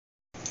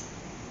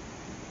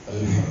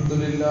الحمد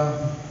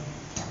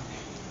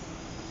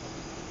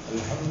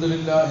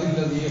لله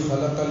الذي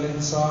خلق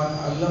الإنسان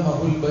علمه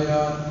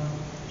البيان.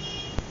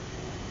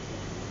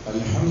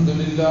 الحمد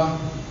لله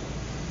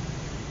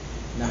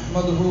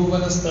نحمده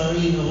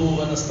ونستعينه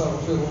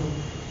ونستغفره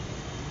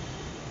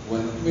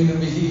ونؤمن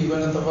به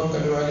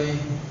ونتوكل عليه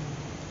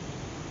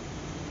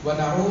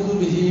ونعوذ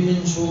به من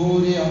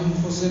شرور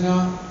أنفسنا.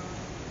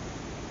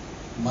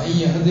 من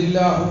يهد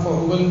الله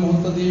فهو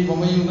المهتدي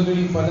ومن يضلل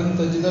فلن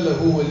تجد له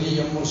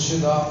وليا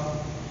مرشدا.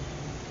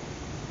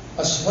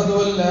 أشهد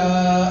أن لا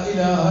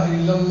إله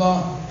إلا الله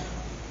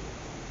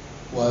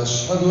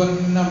وأشهد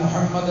أن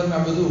محمدا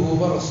عبده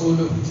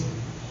ورسوله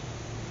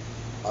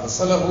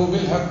أرسله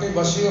بالحق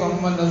بشيرا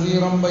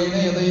ونذيرا بين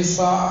يدي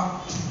الساعة.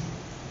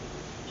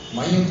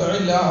 من يطع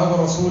الله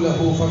ورسوله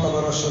فقد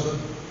رشد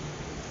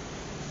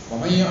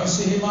ومن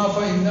يعصهما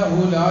فإنه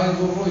لا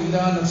يضر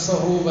إلا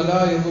نفسه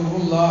ولا يضر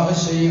الله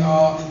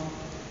شيئا.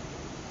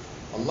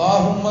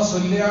 اللهم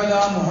صل على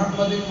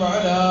محمد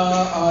وعلى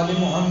آل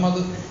محمد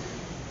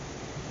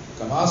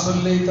كما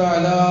صليت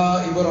على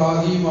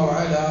إبراهيم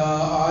وعلى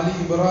آل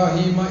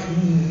إبراهيم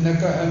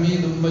إنك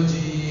حميد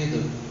مجيد.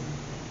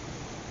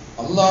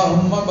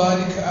 اللهم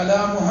بارك على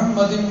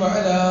محمد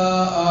وعلى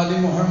آل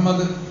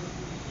محمد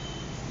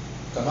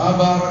كما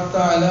باركت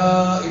على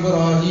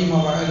إبراهيم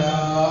وعلى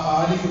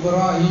آل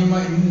إبراهيم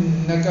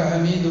إنك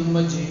حميد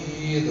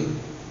مجيد.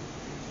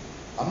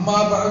 أما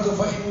بعد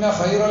فإن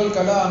خير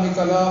الكلام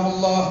كلام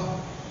الله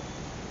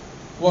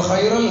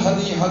وخير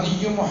الهدي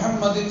هدي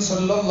محمد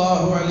صلى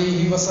الله عليه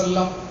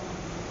وسلم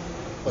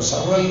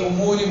وشر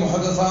الأمور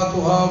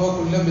محدثاتها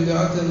وكل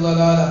بدعة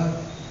ضلالة.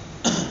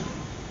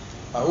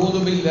 أعوذ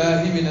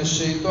بالله من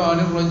الشيطان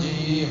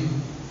الرجيم.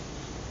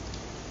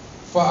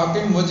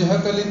 فأقم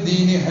وجهك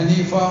للدين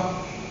حنيفا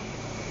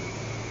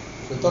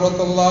فطرة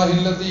الله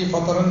التي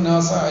فطر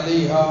الناس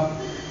عليها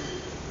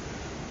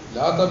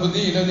لا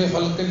تبديل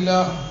لخلق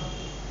الله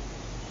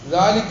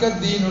ذلك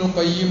الدين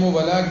القيم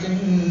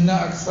ولكن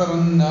أكثر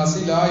الناس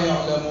لا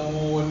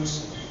يعلمون.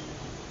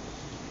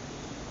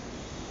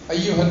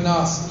 أيها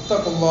الناس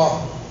اتقوا الله.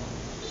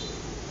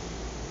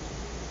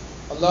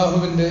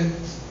 അല്ലാഹുവിൻ്റെ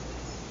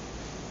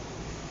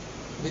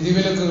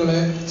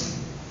വിധിവിലക്കുകളെ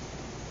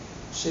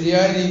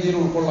ശരിയായ രീതിയിൽ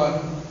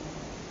ഉൾക്കൊള്ളാനും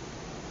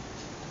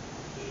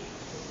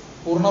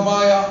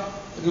പൂർണ്ണമായ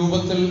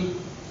രൂപത്തിൽ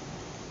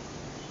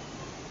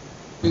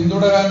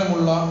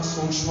പിന്തുടരാനുമുള്ള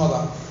സൂക്ഷ്മത,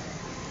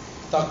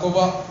 തഖ്വ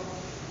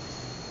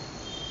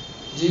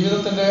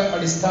ജീവിതത്തിൻ്റെ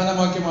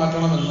അടിസ്ഥാനമാക്കി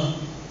മാറ്റണമെന്ന്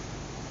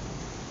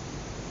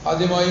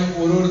ആദ്യമായും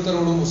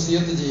ഓരോരുത്തരോടും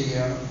വസിയത്ത്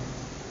ചെയ്യുകയാണ്.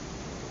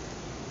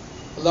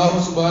 അല്ലാഹു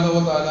സുബ്ഹാനഹു വ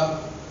തആല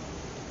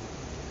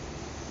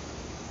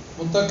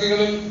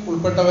മുത്തഖികളിൽ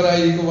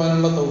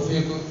ഉൾപ്പെട്ടവരായിരിക്കുവാനുള്ള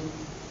തൗഫീഖ്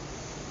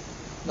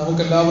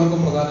നമുക്കെല്ലാവർക്കും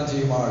പ്രദാനം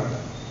ചെയ്യുമാറാകട്ടെ.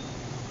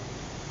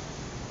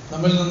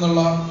 നമ്മിൽ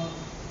നിന്നുള്ള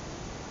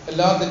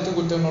എല്ലാ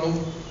തെറ്റുകുറ്റങ്ങളും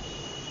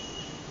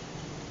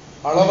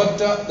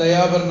അളവറ്റ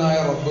ദയാപരനായ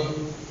റബ്ബ്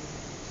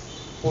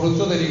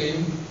പുറത്തു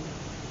തരികയും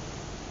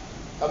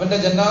അവൻ്റെ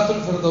ജന്നാത്തുൽ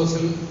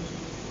ഫിർദൗസിൽ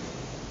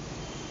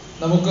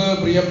നമുക്ക്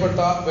പ്രിയപ്പെട്ട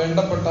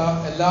വേണ്ടപ്പെട്ട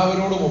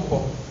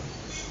എല്ലാവരോടുമൊപ്പം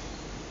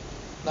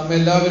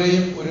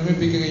നമ്മെല്ലാവരെയും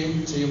ഒരുമിപ്പിക്കുകയും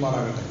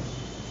ചെയ്യുമാറാകട്ടെ.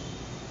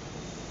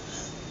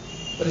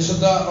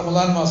 പരിശുദ്ധ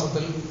റമദാൻ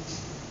മാസത്തിൽ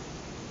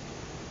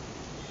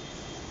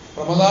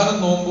റമദാനും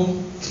നോമ്പും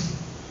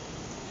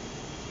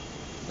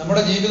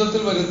നമ്മുടെ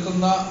ജീവിതത്തിൽ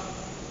വരുത്തുന്ന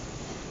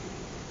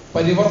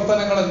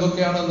പരിവർത്തനങ്ങൾ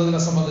എന്തൊക്കെയാണ് എന്നതിനെ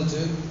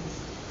സംബന്ധിച്ച്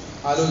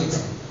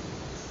ആലോചിക്കണം.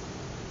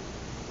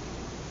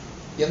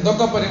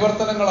 എന്തൊക്കെ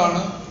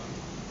പരിവർത്തനങ്ങളാണ്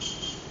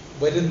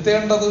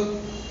വരുത്തേണ്ടത്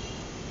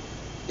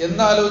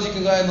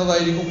എന്നാലോചിക്കുക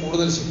എന്നതായിരിക്കും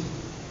കൂടുതൽ ശരി.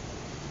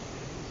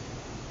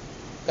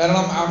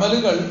 കാരണം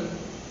അമലുകൾ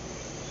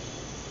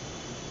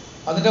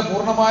അതിൻ്റെ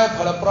പൂർണ്ണമായ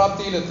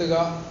ഫലപ്രാപ്തിയിലെത്തുക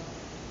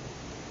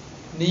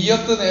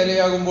നിയ്യത്ത്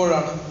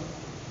നേരെയാകുമ്പോഴാണ്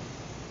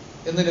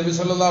എന്ന് നബി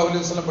സല്ലല്ലാഹു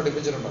അലൈഹി വസല്ലം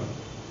പഠിപ്പിച്ചിട്ടുണ്ട്.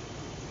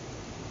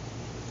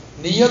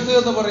 നിയ്യത്ത്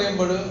എന്ന്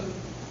പറയുമ്പോൾ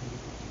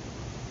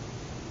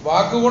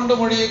വാക്കുകൊണ്ട്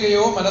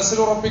മൊഴിയുകയോ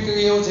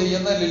മനസ്സിലുറപ്പിക്കുകയോ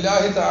ചെയ്യുന്ന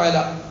ലില്ലാഹി തആല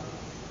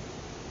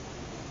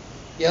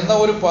എന്ന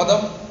ഒരു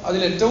പദം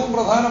അതിലേറ്റവും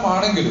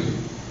പ്രധാനമാണെങ്കിലും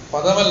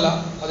പദമല്ല,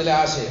 അതിലെ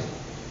ആശയം.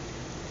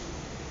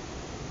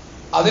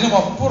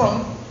 അതിനുമപ്പുറം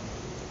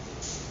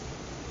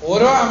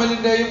ഓരോ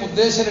അമലിൻ്റെയും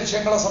ഉദ്ദേശ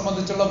ലക്ഷ്യങ്ങളെ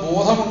സംബന്ധിച്ചുള്ള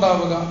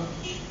ബോധമുണ്ടാവുക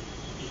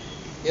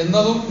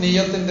എന്നതും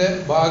നിയ്യത്തിൻ്റെ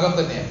ഭാഗം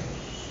തന്നെയാണ്.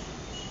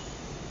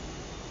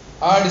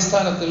 ആ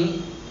അടിസ്ഥാനത്തിൽ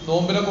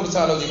നോമ്പിനെ കുറിച്ച്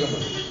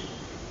ആലോചിക്കുമ്പോൾ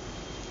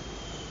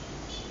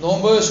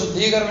നോമ്പ്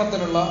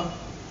ശുദ്ധീകരണത്തിനുള്ള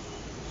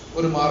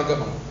ഒരു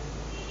മാർഗമാണ്.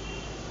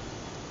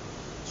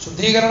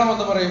 ശുദ്ധീകരണം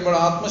എന്ന് പറയുമ്പോൾ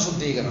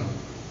ആത്മശുദ്ധീകരണം.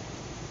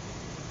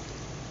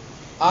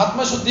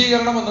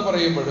 ആത്മശുദ്ധീകരണം എന്ന്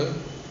പറയുമ്പോൾ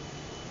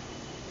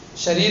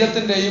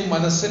ശരീരത്തിൻ്റെയും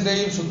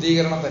മനസ്സിൻ്റെയും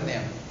ശുദ്ധീകരണം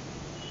തന്നെയാണ്.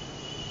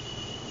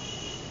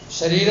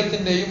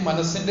 ശരീരത്തിൻ്റെയും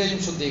മനസ്സിൻ്റെയും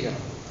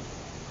ശുദ്ധീകരണം.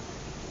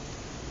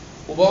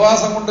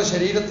 ഉപവാസം കൊണ്ട്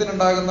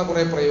ശരീരത്തിനുണ്ടാകുന്ന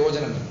കുറെ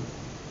പ്രയോജനങ്ങൾ.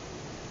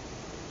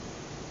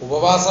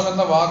 ഉപവാസം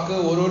എന്ന വാക്ക്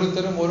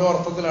ഓരോരുത്തരും ഓരോ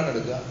അർത്ഥത്തിലാണ്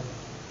എടുക്കുക.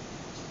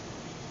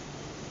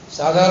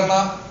 സാധാരണ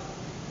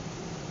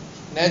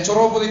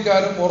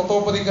നാച്ചുറോപ്പതിക്കാരും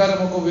ഓർത്തോപ്പതിക്കാരും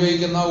ഒക്കെ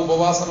ഉപയോഗിക്കുന്ന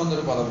ഉപവാസം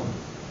എന്നൊരു പദമുണ്ട്.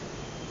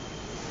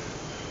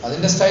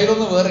 അതിൻ്റെ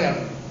സ്റ്റൈലൊന്ന്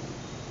വേറെയാണ്.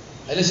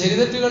 അതിൽ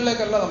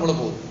ശരിതെറ്റുകളിലേക്കല്ല നമ്മൾ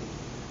പോകുന്നത്.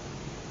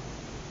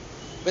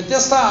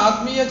 വ്യത്യസ്ത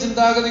ആത്മീയ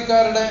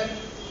ചിന്താഗതിക്കാരുടെ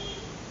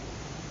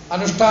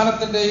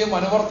അനുഷ്ഠാനത്തിൻ്റെയും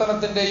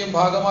അനുവർത്തനത്തിൻ്റെയും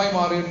ഭാഗമായി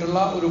മാറിയിട്ടുള്ള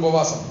ഒരു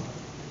ഉപവാസം.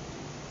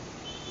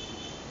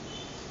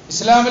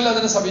 ഇസ്ലാമിൽ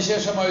അതിന്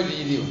സവിശേഷമായ ഒരു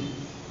രീതിയുണ്ട്.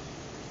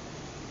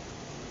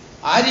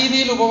 ആ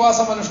രീതിയിൽ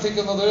ഉപവാസം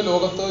അനുഷ്ഠിക്കുന്നത്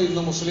ലോകത്ത്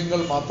ഇന്ന് മുസ്ലിങ്ങൾ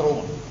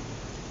മാത്രവുമാണ്.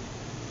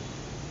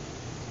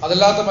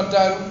 അതല്ലാത്ത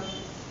മറ്റാരും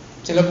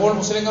ചിലപ്പോൾ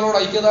മുസ്ലിങ്ങളോട്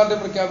ഐക്യദാർഢ്യം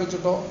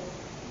പ്രഖ്യാപിച്ചിട്ടോ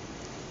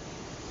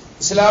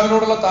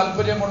ഇസ്ലാമിനോടുള്ള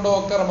താല്പര്യം കൊണ്ടോ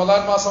ഒക്കെ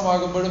റമദാൻ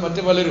മാസമാകുമ്പോഴും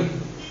മറ്റു പലരും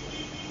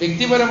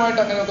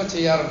വ്യക്തിപരമായിട്ട് അങ്ങനെയൊക്കെ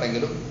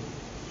ചെയ്യാറുണ്ടെങ്കിലും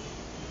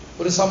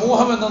ഒരു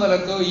സമൂഹം എന്ന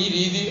നിലക്ക് ഈ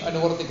രീതി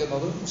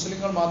അനുവർത്തിക്കുന്നത്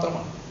മുസ്ലിങ്ങൾ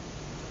മാത്രമാണ്.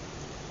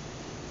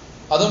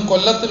 അതും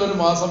കൊല്ലത്തിൽ ഒരു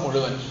മാസം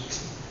മുഴുവൻ,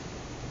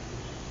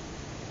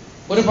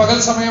 ഒരു പകൽ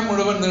സമയം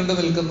മുഴുവൻ നീണ്ടു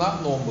നിൽക്കുന്ന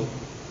നോമ്പ്,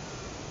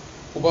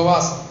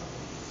 ഉപവാസം.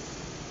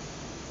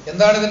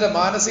 എന്താണ് ഇതിന്റെ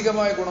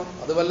മാനസികമായ ഗുണം?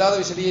 അത് വല്ലാതെ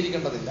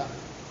വിശദീകരിക്കേണ്ടതില്ല.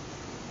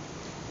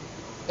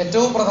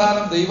 ഏറ്റവും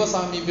പ്രധാനം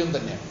ദൈവസാമീപ്യം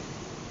തന്നെയാണ്.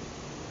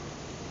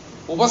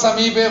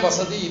 ഉപസമീപേ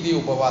വസതി ഇതി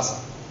ഉപവാസം.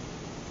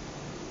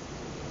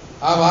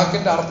 ആ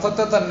വാക്കിന്റെ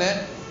അർത്ഥത്തെ തന്നെ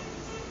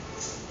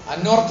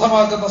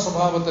അന്വർത്ഥമാക്കുന്ന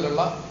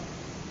സ്വഭാവത്തിലുള്ള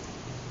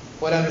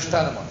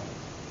ഒരനുഷ്ഠാനമാണ്.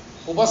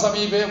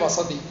 ഉപസമീപേ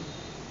വസതി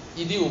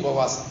ഇതി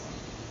ഉപവാസം.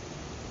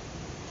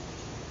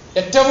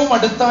 ഏറ്റവും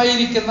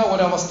അടുത്തായിരിക്കുന്ന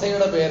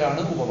ഒരവസ്ഥയുടെ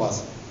പേരാണ്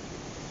ഉപവാസം.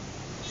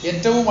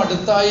 ഏറ്റവും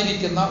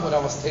അടുത്തായിരിക്കുന്ന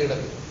ഒരവസ്ഥയുടെ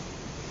പേര്.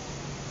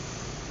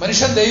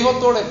 മനുഷ്യൻ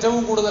ദൈവത്തോട്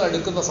ഏറ്റവും കൂടുതൽ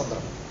അടുക്കുന്ന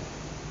സന്ദർഭം,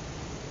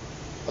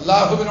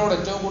 അല്ലാഹുവിനോട്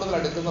ഏറ്റവും കൂടുതൽ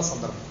അടുക്കുന്ന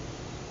സന്ദർഭം.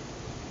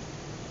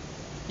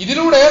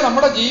 ഇതിലൂടെ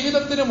നമ്മുടെ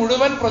ജീവിതത്തിന്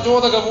മുഴുവൻ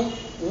പ്രചോദകവും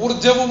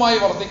ഊർജവുമായി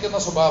വർദ്ധിക്കുന്ന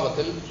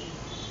സ്വഭാവത്തിൽ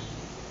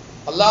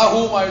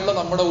അല്ലാഹുവുമായുള്ള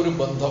നമ്മുടെ ഒരു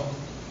ബന്ധം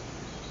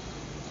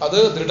അത്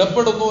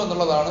ദൃഢപ്പെടുന്നു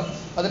എന്നുള്ളതാണ്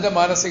അതിന്റെ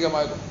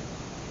മാനസികമായ ഗുണം.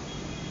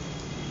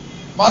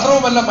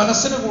 മാത്രവുമല്ല,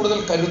 മനസ്സിന് കൂടുതൽ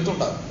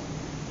കരുത്തുണ്ടാകും.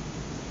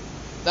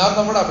 നാം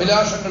നമ്മുടെ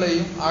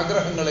അഭിലാഷങ്ങളെയും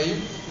ആഗ്രഹങ്ങളെയും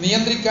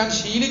നിയന്ത്രിക്കാൻ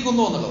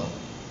ശീലിക്കുന്നു എന്നുള്ളതാണ്.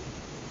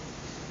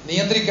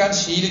 നിയന്ത്രിക്കാൻ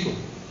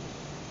ശീലിക്കുന്നു.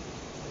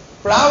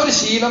 അപ്പോൾ ആ ഒരു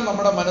ശീലം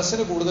നമ്മുടെ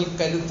മനസ്സിന് കൂടുതൽ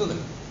കരുത്ത്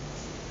നൽകും.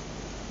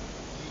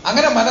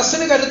 അങ്ങനെ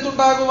മനസ്സിന്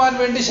കരുത്തുണ്ടാകുവാൻ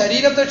വേണ്ടി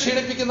ശരീരത്തെ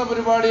ക്ഷീണിപ്പിക്കുന്ന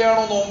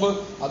പരിപാടിയാണോ നോമ്പ്?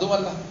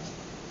 അതുമല്ല.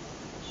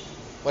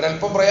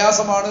 ഒരല്പം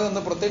പ്രയാസമാണ്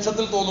എന്ന്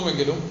പ്രത്യക്ഷത്തിൽ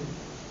തോന്നുമെങ്കിലും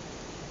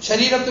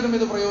ശരീരത്തിനും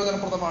ഇത്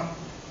പ്രയോജനപ്രദമാണ്.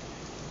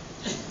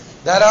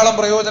 ധാരാളം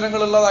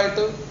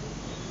പ്രയോജനങ്ങളുള്ളതായിട്ട്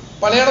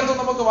പലയിടത്തും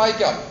നമുക്ക്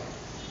വായിക്കാം.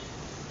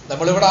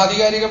 നമ്മളിവിടെ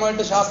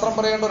ആധികാരികമായിട്ട് ശാസ്ത്രം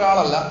പറയേണ്ട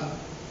ഒരാളല്ല.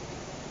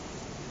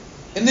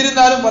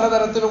 എന്നിരുന്നാലും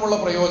പലതരത്തിലുമുള്ള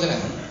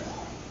പ്രയോജനങ്ങൾ.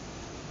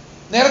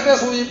 നേരത്തെ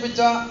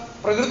സൂചിപ്പിച്ച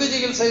പ്രകൃതി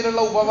ചികിത്സയിലുള്ള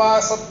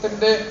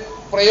ഉപവാസത്തിന്റെ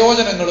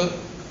പ്രയോജനങ്ങൾ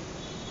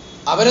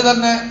അവര്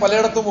തന്നെ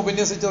പലയിടത്തും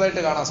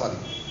ഉപന്യസിച്ചതായിട്ട് കാണാൻ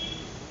സാധിക്കും.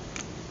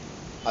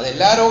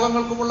 അതെല്ലാ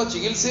രോഗങ്ങൾക്കുമുള്ള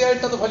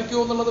ചികിത്സയായിട്ട് അത്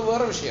ഫലിക്കുമോ എന്നുള്ളത്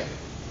വേറെ വിഷയമാണ്.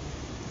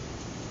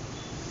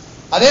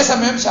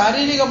 അതേസമയം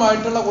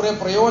ശാരീരികമായിട്ടുള്ള കുറെ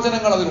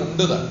പ്രയോജനങ്ങൾ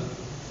അതിനുണ്ട് തന്നെ.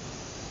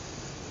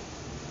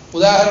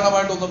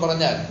 ഉദാഹരണമായിട്ടൊന്ന്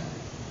പറഞ്ഞാൽ,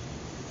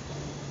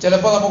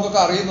 ചിലപ്പോൾ നമുക്കൊക്കെ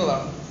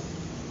അറിയുന്നതാണ്,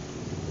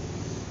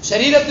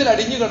 ശരീരത്തിൽ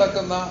അടിഞ്ഞു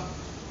കിടക്കുന്ന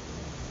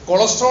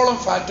കൊളസ്ട്രോളും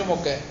ഫാറ്റും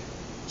ഒക്കെ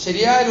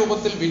ശരിയായ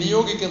രൂപത്തിൽ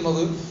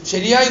വിനിയോഗിക്കുന്നത്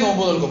ശരിയായി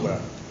നോമ്പ്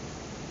നൽകുമ്പോഴാണ്.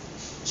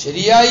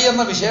 ശരിയായി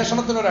എന്ന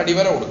വിശേഷണത്തിനൊരു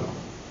അടിവര കൊടുക്കണം.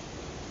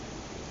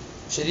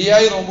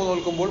 ശരിയായി നോമ്പ്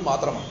നോൽക്കുമ്പോൾ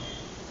മാത്രമാണ്.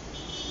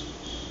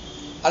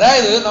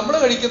 അതായത് നമ്മൾ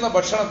കഴിക്കുന്ന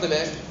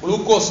ഭക്ഷണത്തിലെ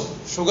ഗ്ലൂക്കോസ്,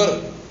 ഷുഗർ,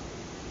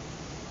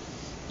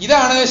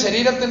 ഇതാണ്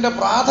ശരീരത്തിന്റെ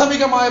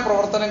പ്രാഥമികമായ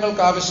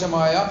പ്രവർത്തനങ്ങൾക്ക്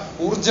ആവശ്യമായ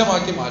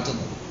ഊർജമാക്കി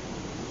മാറ്റുന്നത്.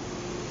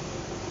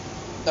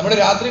 നമ്മൾ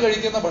രാത്രി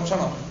കഴിക്കുന്ന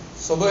ഭക്ഷണം,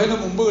 സുബഹിന്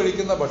മുമ്പ്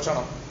കഴിക്കുന്ന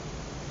ഭക്ഷണം,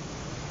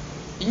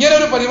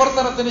 ഇങ്ങനൊരു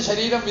പരിവർത്തനത്തിന്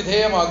ശരീരം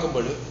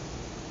വിധേയമാക്കുമ്പോൾ,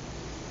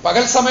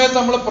 പകൽ സമയത്ത്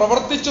നമ്മൾ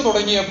പ്രവർത്തിച്ചു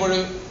തുടങ്ങിയപ്പോൾ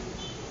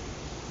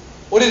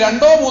ഒരു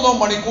 2-3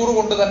 മണിക്കൂർ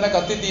കൊണ്ട് തന്നെ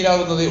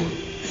കത്തിത്തീരാവുന്നതേ ഉള്ളൂ.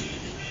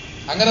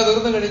 അങ്ങനെ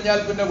തീർന്നു കഴിഞ്ഞാൽ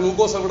പിന്നെ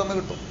ഗ്ലൂക്കോസ് എവിടെ നിന്ന്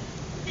കിട്ടും?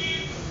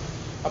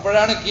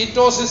 അപ്പോഴാണ്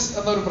കീറ്റോസിസ്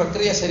എന്നൊരു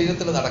പ്രക്രിയ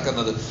ശരീരത്തിൽ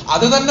നടക്കുന്നത്.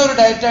 അത് തന്നെ ഒരു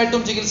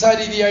ഡയറ്റായിട്ടും ചികിത്സാ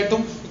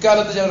രീതിയായിട്ടും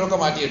ഇക്കാലത്ത് ചിലരൊക്കെ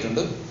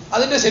മാറ്റിയിട്ടുണ്ട്.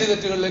 അതിന്റെ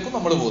ശരിതെറ്റുകളിലേക്കും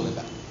നമ്മൾ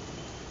പോകുന്നില്ല.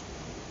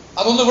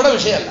 അതൊന്നും ഇവിടെ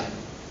വിഷയമല്ല.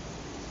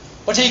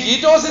 പക്ഷെ ഈ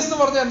കീറ്റോസിസ് എന്ന്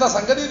പറഞ്ഞാൽ എന്താ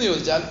സംഗതി എന്ന്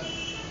ചോദിച്ചാൽ,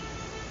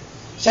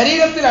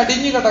 ശരീരത്തിൽ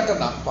അടിഞ്ഞു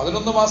കിടക്കുന്ന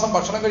 11 മാസം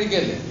ഭക്ഷണം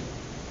കഴിക്കുകയല്ലേ,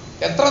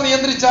 എത്ര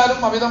നിയന്ത്രിച്ചാലും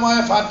അമിതമായ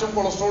ഫാറ്റും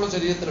കൊളസ്ട്രോളും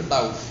ശരീരത്തിൽ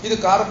ഉണ്ടാവും. ഇത്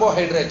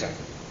കാർബോഹൈഡ്രേറ്റ് ആണ്.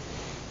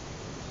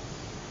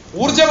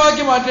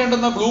 ഊർജമാക്കി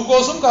മാറ്റേണ്ടുന്ന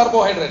ഗ്ലൂക്കോസും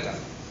കാർബോഹൈഡ്രേറ്റ്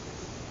ആണ്.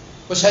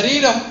 അപ്പൊ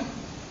ശരീരം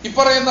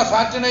ഇപ്പറയുന്ന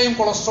ഫാറ്റിനെയും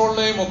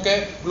കൊളസ്ട്രോളിനെയും ഒക്കെ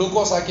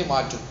ഗ്ലൂക്കോസ് ആക്കി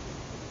മാറ്റും.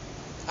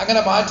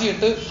 അങ്ങനെ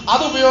മാറ്റിയിട്ട്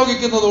അത്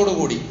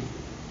ഉപയോഗിക്കുന്നതോടുകൂടി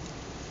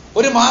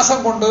ഒരു മാസം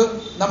കൊണ്ട്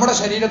നമ്മുടെ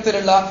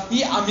ശരീരത്തിലുള്ള ഈ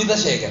അമിത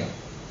ശേഖരം,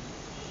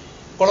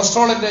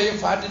 കൊളസ്ട്രോളിന്റെയും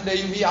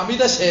ഫാറ്റിന്റെയും ഈ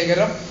അമിത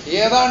ശേഖരം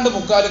ഏതാണ്ട്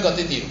മുക്കാലും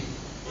കത്തിത്തീരും.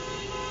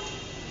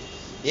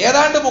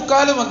 ഏതാണ്ട്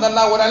മുക്കാലും എന്നല്ല,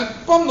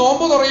 ഒരല്പം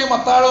നോമ്പ് തുറയും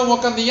അത്താഴവും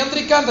ഒക്കെ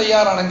നിയന്ത്രിക്കാൻ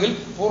തയ്യാറാണെങ്കിൽ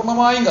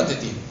പൂർണ്ണമായും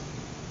കത്തിത്തീരും.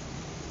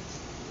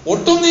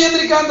 ഒട്ടും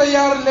നിയന്ത്രിക്കാൻ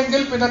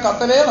തയ്യാറില്ലെങ്കിൽ പിന്നെ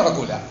കത്തലേ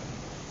നടക്കൂല.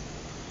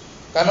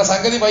 കാരണം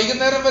സംഗതി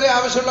വൈകുന്നേരം വരെ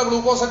ആവശ്യമുള്ള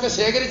ഗ്ലൂക്കോസ് ഒക്കെ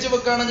ശേഖരിച്ച്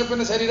വെക്കുകയാണെങ്കിൽ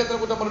പിന്നെ ശരീരത്തിന്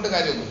കുറ്റം പറഞ്ഞിട്ട്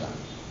കാര്യമൊന്നുമില്ല.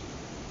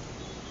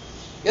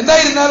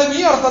 എന്തായിരുന്നാലും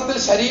ഈ അർത്ഥത്തിൽ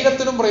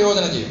ശരീരത്തിനും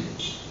പ്രയോജനം ചെയ്യും.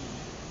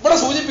 ഇവിടെ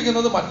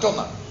സൂചിപ്പിക്കുന്നത്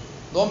മറ്റൊന്നാണ്,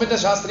 നോമ്പിന്റെ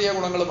ശാസ്ത്രീയ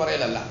ഗുണങ്ങൾ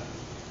പറയലല്ല.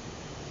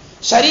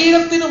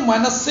 ശരീരത്തിനും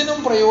മനസ്സിനും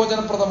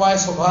പ്രയോജനപ്രദമായ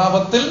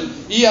സ്വഭാവത്തിൽ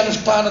ഈ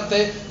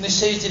അനുഷ്ഠാനത്തെ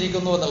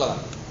നിശ്ചയിച്ചിരിക്കുന്നു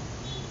എന്നുള്ളതാണ്.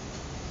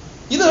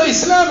 ഇത്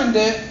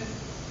ഇസ്ലാമിന്റെ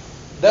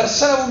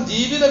ദർശനവും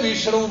ജീവിത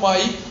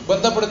വീക്ഷണവുമായി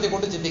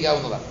ബന്ധപ്പെടുത്തിക്കൊണ്ട്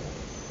ചിന്തിക്കാവുന്നതാണ്.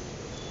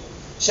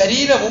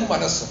 ശരീരവും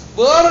മനസ്സും,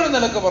 വേറൊരു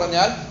നിലക്ക്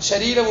പറഞ്ഞാൽ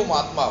ശരീരവും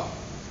ആത്മാവും,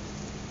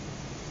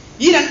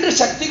 ഈ രണ്ട്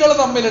ശക്തികൾ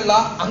തമ്മിലുള്ള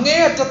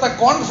അങ്ങേയറ്റത്തെ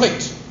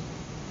കോൺഫ്ലിക്റ്റ്,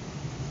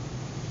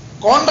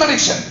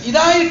 കോൺട്രഡിക്ഷൻ,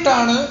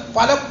 ഇതായിട്ടാണ്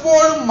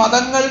പലപ്പോഴും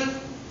മതങ്ങൾ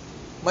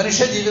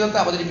മനുഷ്യ ജീവിതത്തെ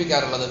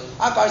അവതരിപ്പിക്കാറുള്ളത്.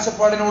 ആ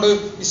കാഴ്ചപ്പാടിനോട്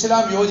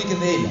ഇസ്ലാം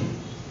യോജിക്കുന്നേയില്ല.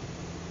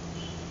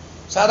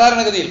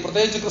 സാധാരണഗതിയിൽ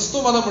പ്രത്യേകിച്ച് ക്രിസ്തു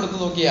മതം എടുത്തു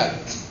നോക്കിയാൽ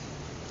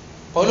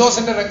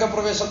പൗലോസിന്റെ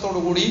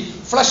രംഗപ്രവേശത്തോടുകൂടി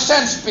ഫ്ലഷ്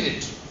ആൻഡ്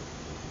സ്പിരിറ്റ്,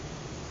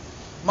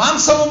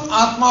 മാംസവും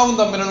ആത്മാവും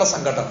തമ്മിലുള്ള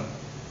സംഘട്ടനം,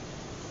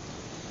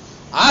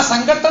 ആ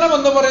സംഘട്ടനം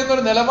എന്ന് പറയുന്ന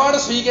ഒരു നിലപാട്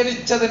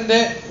സ്വീകരിച്ചതിന്റെ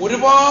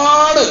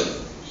ഒരുപാട്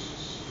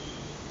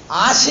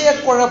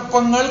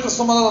ആശയക്കുഴപ്പങ്ങൾ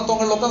ക്രിസ്തുമത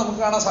തത്വങ്ങളിലൊക്കെ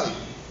നമുക്ക് കാണാൻ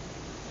സാധിക്കും.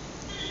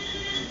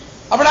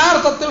 അപ്പോൾ ആ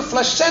അർത്ഥത്തിൽ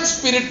ഫ്ലഷ് ആൻഡ്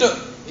സ്പിരിറ്റ്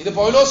ഇത്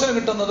പൗലോസിന്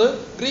കിട്ടുന്നത്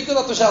ഗ്രീക്ക്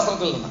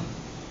തത്വശാസ്ത്രത്തിൽ നിന്നാണ്.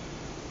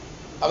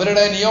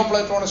 അവരുടെ നിയോ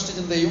പ്ലേറ്റോണിസ്റ്റ്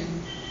ചിന്തയും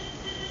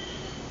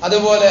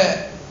അതുപോലെ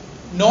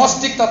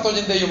നോസ്റ്റിക്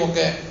തത്വചിന്തയും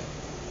ഒക്കെ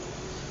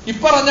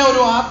ഇപ്പറഞ്ഞ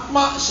ഒരു ആത്മ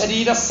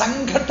ശരീര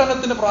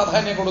സംഘട്ടനത്തിന്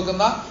പ്രാധാന്യം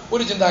കൊടുക്കുന്ന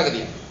ഒരു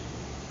ചിന്താഗതിയാണ്.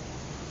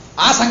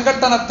 ആ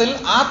സംഘട്ടനത്തിൽ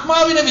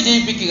ആത്മാവിനെ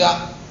വിജയിപ്പിക്കുക,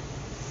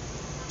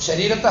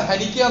 ശരീരത്തെ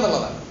ഹനിക്കുക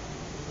എന്നുള്ളതാണ്.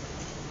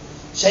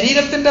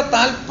 ശരീരത്തിന്റെ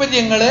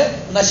താല്പര്യങ്ങളെ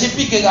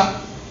നശിപ്പിക്കുക,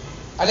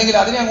 അല്ലെങ്കിൽ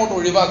അതിനെ അങ്ങോട്ട്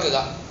ഒഴിവാക്കുക.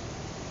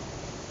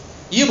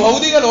 ഈ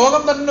ഭൗതിക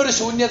ലോകം തന്നെ ഒരു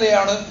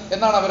ശൂന്യതയാണ്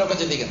എന്നാണ് അവരൊക്കെ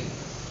ചിന്തിക്കുന്നത്.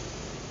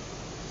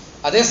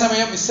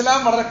 അതേസമയം ഇസ്ലാം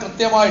വളരെ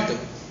കൃത്യമായിട്ട്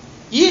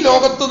ഈ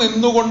ലോകത്ത്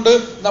നിന്നുകൊണ്ട്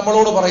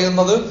നമ്മളോട്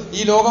പറയുന്നത്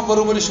ഈ ലോകം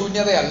വെറും ഒരു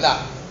ശൂന്യതയല്ല,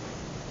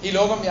 ഈ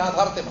ലോകം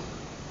യാഥാർത്ഥ്യമാണ്.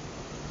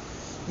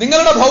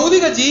 നിങ്ങളുടെ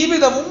ഭൗതിക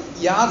ജീവിതവും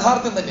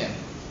യാഥാർത്ഥ്യം തന്നെയാണ്,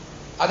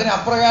 അതിനെ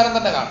അപ്രകാരം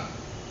തന്നെ കാണും.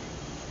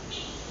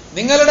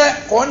 നിങ്ങളുടെ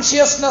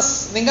കോൺഷ്യസ്നസ്,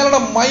 നിങ്ങളുടെ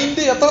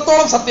മൈൻഡ്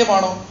എത്രത്തോളം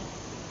സത്യമാണോ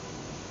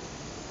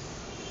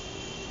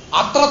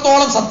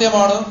അത്രത്തോളം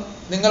സത്യമാണ്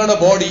നിങ്ങളുടെ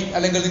ബോഡി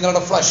അല്ലെങ്കിൽ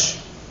നിങ്ങളുടെ ഫ്ലഷ്.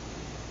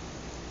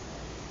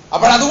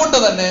 അപ്പോൾ അതുകൊണ്ട്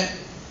തന്നെ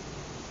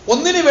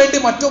ഒന്നിനു വേണ്ടി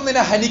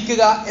മറ്റൊന്നിനെ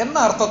ഹനിക്കുക എന്ന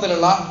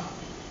അർത്ഥത്തിലുള്ള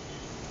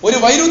ഒരു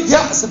വൈരുദ്ധ്യ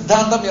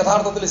സിദ്ധാന്തം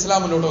യഥാർത്ഥത്തിൽ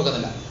ഇസ്ലാം മുന്നോട്ട്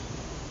വെക്കുന്നില്ല.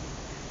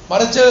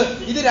 മറിച്ച്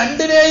ഇത്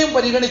രണ്ടിനെയും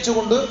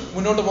പരിഗണിച്ചുകൊണ്ട്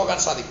മുന്നോട്ട് പോകാൻ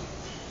സാധിക്കും.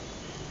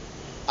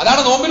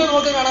 അതാണ് നോമ്പിൽ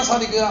നമുക്ക് കാണാൻ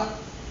സാധിക്കുക.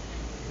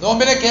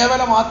 നോമ്പിനെ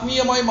കേവലം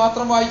ആത്മീയമായി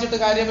മാത്രം വായിച്ചിട്ട്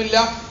കാര്യമില്ല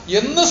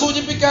എന്ന്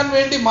സൂചിപ്പിക്കാൻ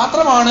വേണ്ടി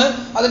മാത്രമാണ്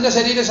അതിന്റെ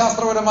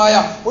ശരീരശാസ്ത്രപരമായ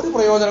ഒരു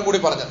പ്രയോജനം കൂടി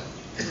പറഞ്ഞത്.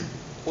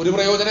 ഒരു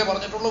പ്രയോജനമേ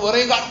പറഞ്ഞിട്ടുള്ളൂ,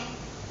 വേറെയും കാണും.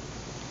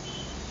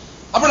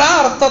 അപ്പോൾ ആ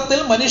അർത്ഥത്തിൽ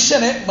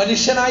മനുഷ്യനെ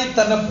മനുഷ്യനായി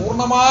തന്നെ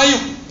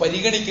പൂർണ്ണമായും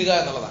പരിഗണിക്കുക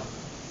എന്നുള്ളതാണ്.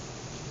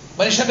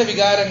 മനുഷ്യന്റെ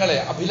വികാരങ്ങളെ,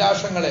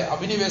 അഭിലാഷങ്ങളെ,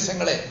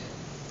 അഭിനിവേശങ്ങളെ,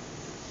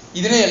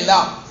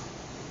 ഇതിനെയെല്ലാം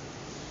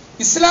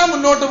ഇസ്ലാം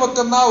മുന്നോട്ട്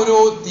വെക്കുന്ന ഒരു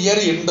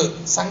തിയറി ഉണ്ട്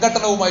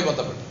സംഘട്ടനവുമായി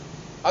ബന്ധപ്പെട്ട്.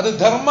 അത്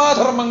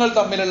ധർമാധർമ്മങ്ങൾ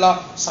തമ്മിലുള്ള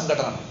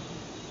സംഘടനമാണ്.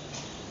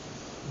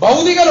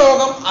 ഭൗതിക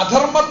ലോകം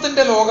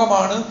അധർമ്മത്തിന്റെ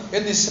ലോകമാണ്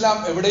എന്ന് ഇസ്ലാം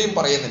എവിടെയും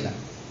പറയുന്നില്ല.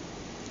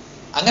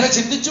 അങ്ങനെ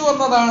ചിന്തിച്ചു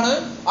വന്നതാണ്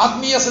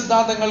ആത്മീയ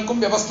സിദ്ധാന്തങ്ങൾക്കും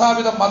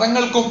വ്യവസ്ഥാപിത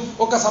മതങ്ങൾക്കും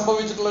ഒക്കെ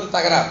സംഭവിച്ചിട്ടുള്ള ഒരു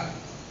തകരാറ്.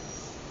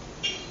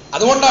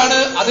 അതുകൊണ്ടാണ്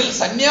അതിൽ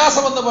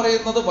സന്യാസം എന്ന്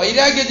പറയുന്നത്,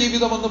 വൈരാഗ്യ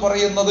ജീവിതം എന്ന്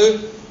പറയുന്നത്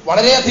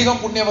വളരെയധികം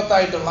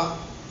പുണ്യവത്തായിട്ടുള്ള,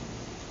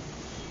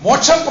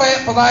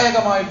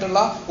 മോക്ഷപ്രദായകമായിട്ടുള്ള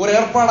ഒരു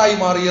ഏർപ്പാടായി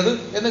മാറിയത്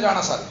എന്ന്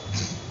കാണാൻ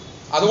സാധിക്കും.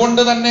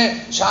 അതുകൊണ്ട് തന്നെ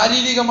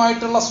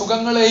ശാരീരികമായിട്ടുള്ള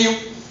സുഖങ്ങളെയും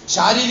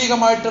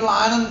ശാരീരികമായിട്ടുള്ള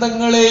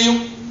ആനന്ദങ്ങളെയും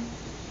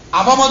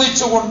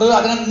അവമതിച്ചുകൊണ്ട്,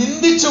 അതിനെ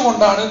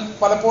നിന്ദിച്ചുകൊണ്ടാണ്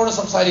പലപ്പോഴും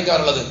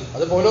സംസാരിക്കാറുള്ളത്.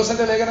 അത്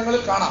പൗലോസിന്റെ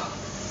ലേഖനങ്ങളിൽ കാണാം.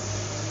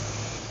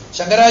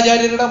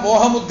 ശങ്കരാചാര്യരുടെ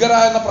മോഹമുദ്ഗര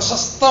എന്ന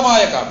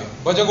പ്രശസ്തമായ കാവ്യം,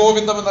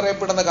 ഭജഗോവിന്ദം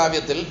എന്നറിയപ്പെടുന്ന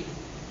കാവ്യത്തിൽ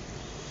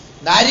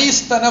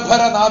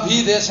നാരീസ്തനഭര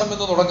നാഭീദേശം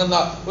എന്ന് തുടങ്ങുന്ന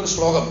ഒരു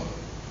ശ്ലോകം.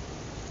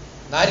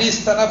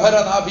 നാരീസ്തനഭര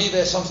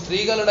നാഭീദേശം,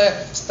 സ്ത്രീകളുടെ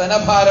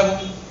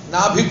സ്തനഭാരവും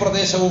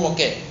നാഭിപ്രദേശവും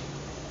ഒക്കെ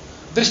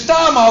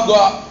ദൃഷ്ടാമാകുക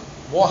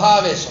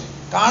മോഹാവേശം,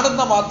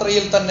 കാണുന്ന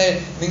മാത്രയിൽ തന്നെ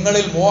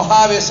നിങ്ങളിൽ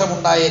മോഹാവേശം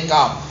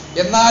ഉണ്ടായേക്കാം.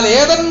 എന്നാൽ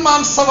ഏതൻ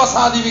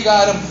മാംസവസാദി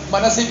വികാരം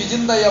മനസ്സി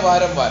വിചിന്തയ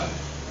വാരം വാരം.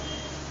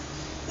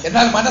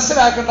 എന്നാൽ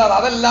മനസ്സിലാക്കേണ്ടത്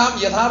അതെല്ലാം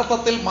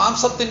യഥാർത്ഥത്തിൽ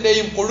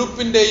മാംസത്തിന്റെയും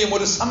കൊഴുപ്പിന്റെയും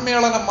ഒരു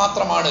സമ്മേളനം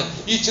മാത്രമാണ്.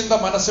 ഈ ചിന്ത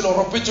മനസ്സിൽ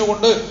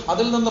ഉറപ്പിച്ചുകൊണ്ട്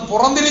അതിൽ നിന്ന്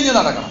പുറംതിരിഞ്ഞ്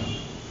നടക്കണം,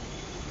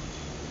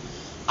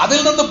 അതിൽ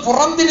നിന്ന്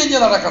പുറംതിരിഞ്ഞ്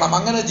നടക്കണം.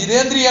 അങ്ങനെ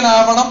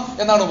ജിതേന്ദ്രിയനാവണം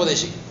എന്നാണ്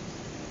ഉപദേശിക്കുന്നത്.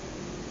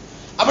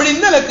 അപ്പോൾ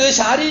ഇന്നലേക്ക്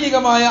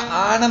ശാരീരികമായ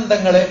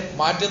ആനന്ദങ്ങളെ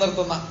മാറ്റി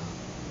നിർത്തുന്ന,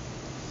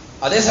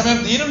 അതേസമയം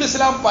ദീനുൽ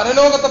ഇസ്ലാം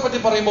പരലോകത്തെ പറ്റി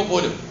പറയുമ്പോൾ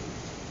പോലും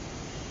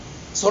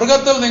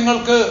സ്വർഗത്തിൽ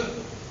നിങ്ങൾക്ക്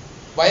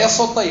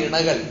വയസ്സൊത്ത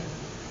ഇണകൾ,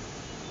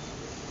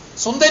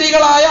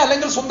 സുന്ദരികളായ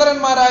അല്ലെങ്കിൽ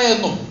സുന്ദരന്മാരായ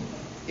എന്നും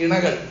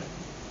ഇണകൾ,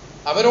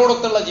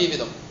 അവരോടൊത്തുള്ള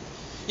ജീവിതം.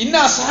 ഇന്ന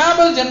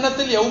അസ്ഹാബൽ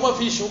ജന്നത്തിൽ യൗമ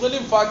ഫീ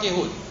ശുഗലിൻ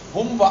ഫാകിഹൂൻ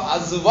ഹും വ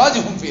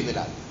അസ്വാജുഹും ഫീ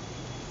ദിലാൽ.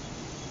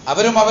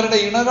 അവരും അവരുടെ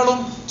ഇണകളും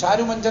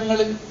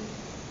ചാരുമഞ്ചങ്ങളിൽ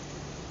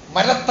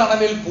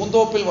മരത്തണലിൽ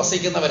പൂന്തോപ്പിൽ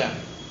വസിക്കുന്നവരാണ്.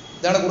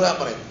 ഇതാണ് ഖുർആൻ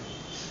പറയുന്നത്.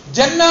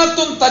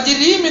 ജന്നാത്തുൻ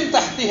തജ്രീ മിൻ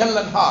തഹ്തിഹൽ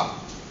അൻഹാർ,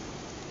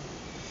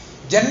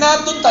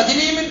 ജന്നാത്തുൻ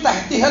തജ്രീ മിൻ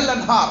തഹ്തിഹൽ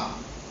അൻഹാർ.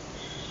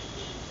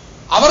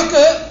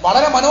 അവർക്ക്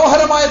വളരെ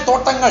മനോഹരമായ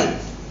തോട്ടങ്ങൾ,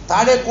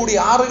 താഴെ കൂടി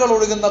ആറുകൾ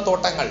ഒഴുകുന്ന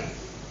തോട്ടങ്ങൾ.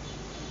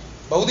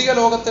 ഭൗതിക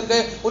ലോകത്തിന്റെ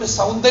ഒരു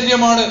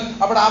സൗന്ദര്യമാണ്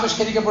അവിടെ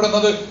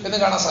ആവിഷ്കരിക്കപ്പെടുന്നത് എന്ന്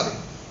കാണാൻ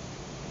സാധിക്കും.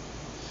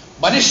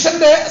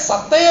 മനുഷ്യന്റെ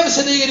സത്തയെ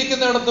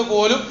വിശദീകരിക്കുന്നിടത്ത്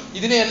പോലും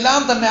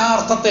ഇതിനെയെല്ലാം തന്നെ ആ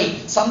അർത്ഥത്തിൽ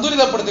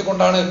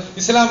സന്തുലിതപ്പെടുത്തിക്കൊണ്ടാണ്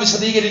ഇസ്ലാം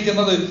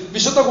വിശദീകരിക്കുന്നത്,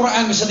 വിശുദ്ധ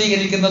ഖുർആൻ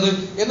വിശദീകരിക്കുന്നത്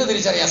എന്ന്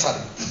തിരിച്ചറിയാൻ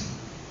സാധിക്കും.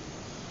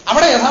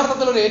 അവിടെ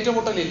യഥാർത്ഥത്തിൽ ഒരു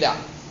ഏറ്റുമുട്ടലില്ല.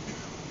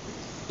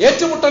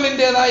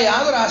 ഏറ്റുമുട്ടലിൻ്റെതായ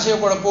യാതൊരു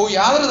ആശയക്കുഴപ്പവും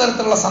യാതൊരു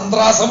തരത്തിലുള്ള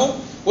സന്ത്രാസവും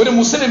ഒരു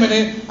മുസ്ലിമിന്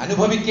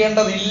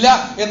അനുഭവിക്കേണ്ടതില്ല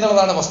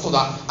എന്നുള്ളതാണ് വസ്തുത.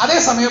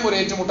 അതേസമയം ഒരു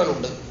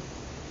ഏറ്റുമുട്ടലുണ്ട്.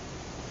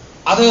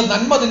 അത്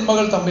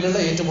നന്മതിന്മകൾ തമ്മിലുള്ള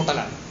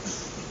ഏറ്റുമുട്ടലാണ്.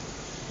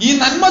 ഈ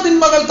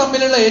നന്മതിന്മകൾ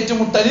തമ്മിലുള്ള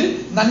ഏറ്റുമുട്ടലിൽ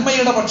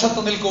നന്മയുടെ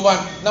പക്ഷത്ത് നിൽക്കുവാൻ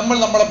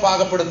നമ്മളെ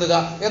പാകപ്പെടുത്തുക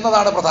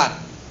എന്നതാണ് പ്രധാനം.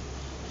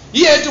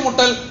 ഈ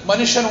ഏറ്റുമുട്ടൽ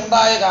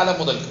മനുഷ്യനുണ്ടായ കാലം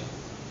മുതൽക്ക്,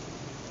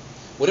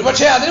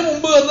 ഒരുപക്ഷെ അതിനു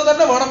മുമ്പ് എന്ന്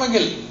തന്നെ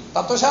വേണമെങ്കിൽ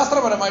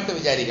തത്വശാസ്ത്രപരമായിട്ട്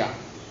വിചാരിക്കാം.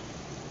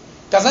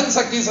 കസൻ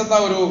സക്കീസ് എന്ന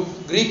ഒരു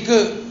ഗ്രീക്ക്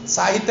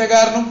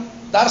സാഹിത്യകാരനും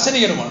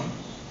ദാർശനികനുമാണ്.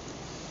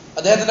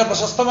 അദ്ദേഹത്തിന്റെ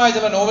പ്രശസ്തമായ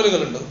ചില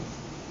നോവലുകളുണ്ട്.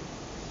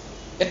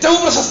 ഏറ്റവും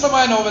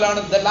പ്രശസ്തമായ നോവലാണ്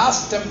the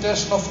last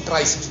temptation of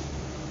Christ.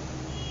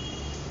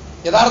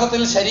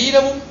 യഥാർത്ഥത്തിൽ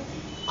ശരീരവും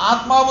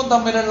ആത്മാവും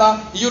തമ്മിലുള്ള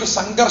ഈ ഒരു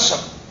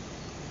സംഘർഷം,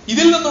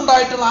 ഇതിൽ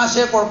നിന്നുണ്ടായിട്ടുള്ള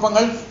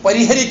ആശയക്കുഴപ്പങ്ങൾ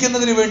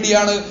പരിഹരിക്കുന്നതിന്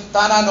വേണ്ടിയാണ്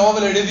താൻ ആ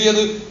നോവൽ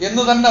എഴുതിയത്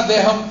എന്ന് തന്നെ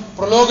അദ്ദേഹം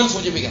പ്രൊലോഗിൽ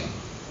സൂചിപ്പിക്കണം.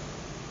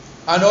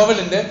 ആ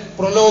നോവലിന്റെ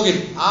പ്രൊലോഗിൽ,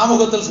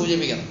 ആമുഖത്തിൽ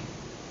സൂചിപ്പിക്കണം.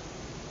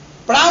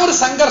 അപ്പോൾ ആ ഒരു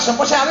സംഘർഷം,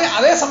 പക്ഷെ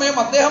അതേസമയം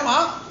അദ്ദേഹം ആ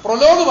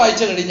പ്രൊലോഗ്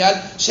വായിച്ചു കഴിഞ്ഞാൽ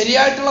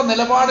ശരിയായിട്ടുള്ള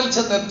നിലപാടിൽ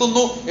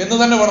ചെന്നെത്തുന്നു എന്ന്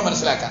തന്നെ വേണം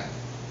മനസ്സിലാക്കാൻ.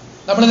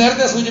 നമ്മൾ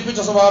നേരത്തെ സൂചിപ്പിച്ച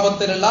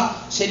സ്വഭാവത്തിലുള്ള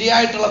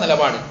ശരിയായിട്ടുള്ള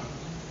നിലപാട്.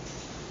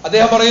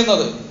 അദ്ദേഹം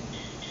പറയുന്നത്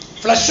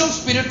ഫ്ലഷും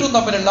സ്പിരിറ്റും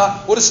തമ്മിലുള്ള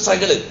ഒരു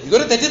സ്ട്രഗിള്,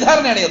 ഇതൊരു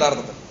തെറ്റിദ്ധാരണയാണ്.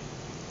 യഥാർത്ഥത്തിൽ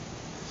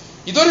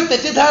ഇതൊരു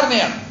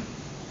തെറ്റിദ്ധാരണയാണ്.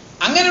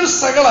 അങ്ങനെ ഒരു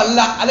സ്ട്രഗിൾ അല്ല,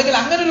 അല്ലെങ്കിൽ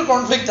അങ്ങനെ ഒരു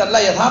കോൺഫ്ലിക്റ്റ് അല്ല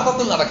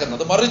യഥാർത്ഥത്തിൽ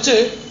നടക്കുന്നത്. മറിച്ച്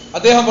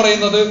അദ്ദേഹം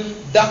പറയുന്നത്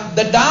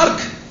the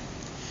dark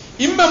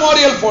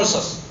ഇമ്മമോറിയൽ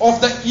forces of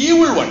the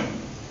evil one,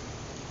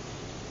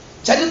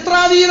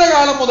 ചരിത്രാതീത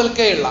കാലം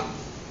മുതൽക്കേയുള്ള,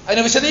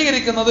 അതിനെ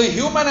വിശദീകരിക്കുന്നത്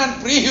ഹ്യൂമൻ ആൻഡ്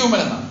പ്രീ ഹ്യൂമൻ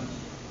എന്നാണ്.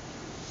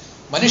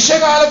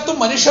 മനുഷ്യകാലത്തും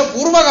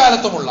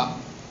മനുഷ്യപൂർവ്വകാലത്തുമുള്ള,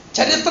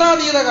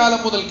 ചരിത്രാതീത കാലം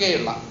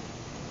മുതൽക്കേയുള്ള,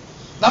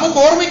 നമുക്ക്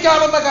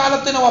ഓർമ്മിക്കാവുന്ന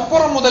കാലത്തിനും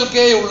അപ്പുറം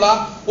മുതൽക്കേയുള്ള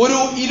ഒരു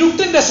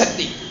ഇരുട്ടിന്റെ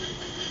ശക്തി.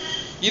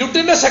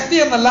 ഇരുട്ടിന്റെ ശക്തി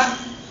എന്നല്ല,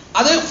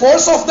 അത്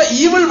force of the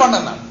evil one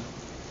എന്നാണ്.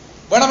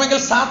 വേണമെങ്കിൽ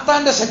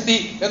സാത്താന്റെ ശക്തി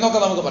എന്നൊക്കെ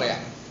നമുക്ക് പറയാം.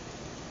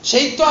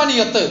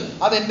 ശൈത്വാനിയത്ത്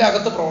അത് എൻ്റെ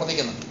അകത്ത്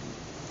പ്രവർത്തിക്കുന്നുണ്ട്.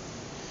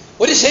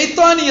 ഒരു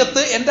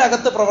ശൈത്വാനിയത്ത് എൻ്റെ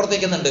അകത്ത്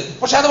പ്രവർത്തിക്കുന്നുണ്ട്.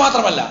 പക്ഷെ അത്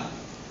മാത്രമല്ല,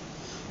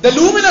 the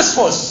luminous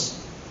force,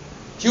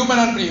 human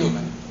and pre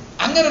human,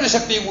 അങ്ങനെ ഒരു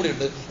ശക്തിയും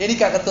കൂടിയുണ്ട്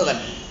എനിക്കകത്ത്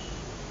തന്നെ.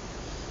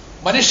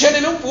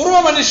 മനുഷ്യനിലും പൂർവ്വ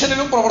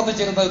മനുഷ്യനിലും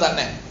പ്രവർത്തിച്ചിരുന്നത്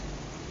തന്നെ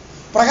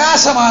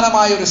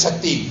പ്രകാശമാനമായ ഒരു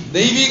ശക്തി,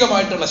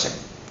 ദൈവികമായിട്ടുള്ള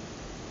ശക്തി.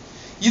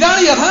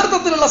 ഇതാണ്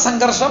യഥാർത്ഥത്തിലുള്ള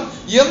സംഘർഷം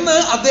എന്ന്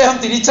അദ്ദേഹം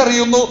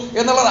തിരിച്ചറിയുന്നു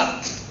എന്നുള്ളതാണ്.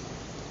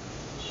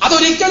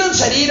 അതൊരിക്കലും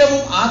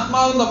ശരീരവും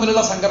ആത്മാവും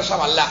തമ്മിലുള്ള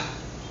സംഘർഷമല്ല.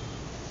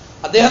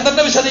 അദ്ദേഹം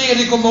തന്നെ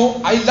വിശദീകരിക്കുന്നു,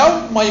 ഐ ലവ്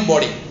മൈ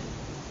ബോഡി,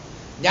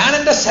 ഞാൻ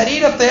എൻ്റെ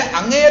ശരീരത്തെ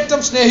അങ്ങേയറ്റം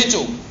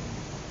സ്നേഹിച്ചു.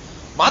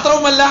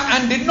 മാത്രവുമല്ല,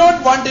 and did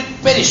not want it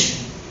perish,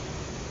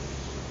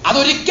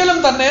 അതൊരിക്കലും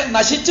തന്നെ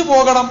നശിച്ചു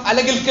പോകണം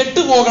അല്ലെങ്കിൽ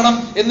കെട്ടുപോകണം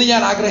എന്ന്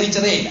ഞാൻ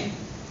ആഗ്രഹിച്ചതേയില്ല.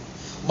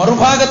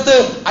 മറുഭാഗത്ത്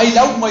ഐ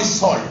ലവ് മൈ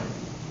സോൾ,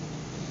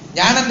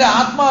 ഞാൻ എൻ്റെ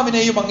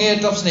ആത്മാവിനെയും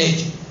അങ്ങേയറ്റം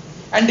സ്നേഹിച്ചു.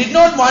 And did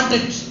not want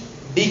it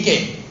decay,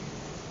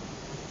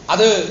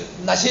 അത്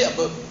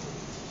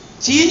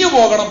ചീഞ്ഞു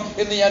പോകണം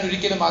എന്ന് ഞാൻ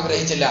ഒരിക്കലും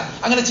ആഗ്രഹിച്ചില്ല.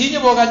 അങ്ങനെ ചീഞ്ഞു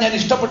പോകാൻ ഞാൻ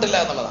ഇഷ്ടപ്പെട്ടില്ല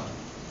എന്നുള്ളതാണ്.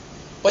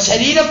 അപ്പൊ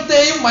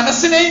ശരീരത്തെയും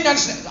മനസ്സിനെയും ഞാൻ,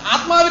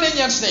 ആത്മാവിനെയും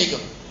ഞാൻ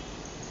സ്നേഹിക്കുന്നു.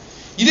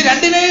 ഇത്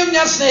രണ്ടിനെയും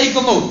ഞാൻ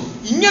സ്നേഹിക്കുന്നു.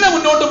 ഇങ്ങനെ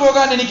മുന്നോട്ട്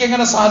പോകാൻ എനിക്ക്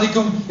എങ്ങനെ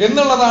സാധിക്കും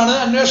എന്നുള്ളതാണ്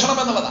അന്വേഷണം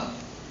എന്നുള്ളതാണ്.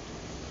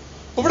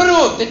 ഇവിടെ ഒരു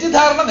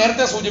തെറ്റിദ്ധാരണ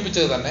നേരത്തെ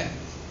സൂചിപ്പിച്ചത് തന്നെ,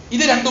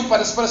 ഇത് രണ്ടും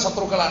പരസ്പര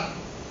ശത്രുക്കളാണ്.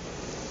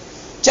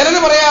 ചിലർ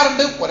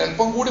പറയാറുണ്ട്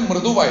ഒരൽപ്പം കൂടി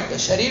മൃദുവായിട്ട്,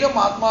 ശരീരം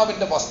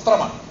ആത്മാവിന്റെ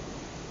വസ്ത്രമാണ്.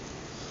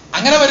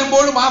 അങ്ങനെ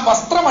വരുമ്പോഴും ആ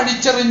വസ്ത്രം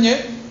അഴിച്ചെറിഞ്ഞ്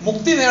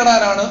മുക്തി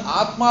നേടാനാണ്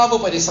ആത്മാവ്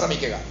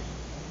പരിശ്രമിക്കുക.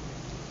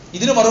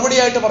 ഇതിന്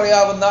മറുപടിയായിട്ട്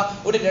പറയാവുന്ന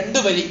ഒരു 2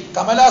 വരി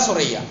കമലാ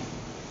സുറയ്യ,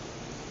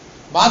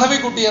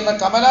 മാധവിക്കുട്ടി എന്ന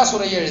കമലാ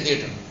സുറയ്യ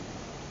എഴുതിയിട്ടുണ്ട്.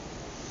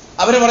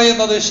 അവർ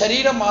പറയുന്നത്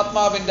ശരീരം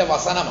ആത്മാവിന്റെ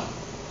വസനമാണ്,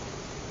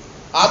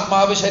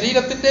 ആത്മാവ്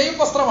ശരീരത്തിന്റെയും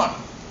വസ്ത്രമാണ്.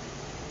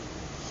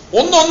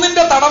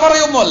 ഒന്നൊന്നിന്റെ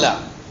തടവറയൊന്നുമല്ല.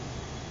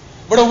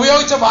 ഇവിടെ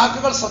ഉപയോഗിച്ച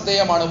വാക്കുകൾ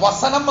ശ്രദ്ധേയമാണ്.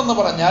 വസനം എന്ന്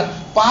പറഞ്ഞാൽ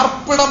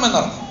പാർപ്പിടം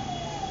എന്നർത്ഥം.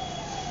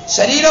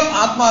 ശരീരം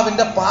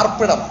ആത്മാവിന്റെ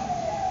പാർപ്പിടമാണ്.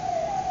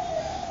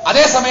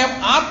 അതേസമയം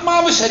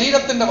ആത്മാവ്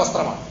ശരീരത്തിന്റെ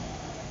വസ്ത്രമാണ്.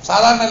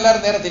 സാധാരണ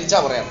എല്ലാവരും നേരെ തിരിച്ചാ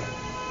പറയാറ്,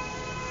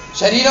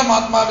 ശരീരം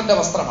ആത്മാവിന്റെ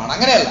വസ്ത്രമാണ്.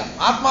 അങ്ങനെയല്ല,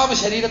 ആത്മാവ്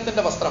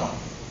ശരീരത്തിന്റെ വസ്ത്രമാണ്.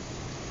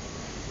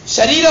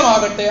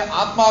 ശരീരമാകട്ടെ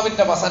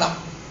ആത്മാവിന്റെ വസനം.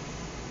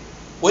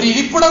 ഒരു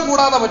ഇരിപ്പിടം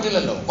കൂടാതെ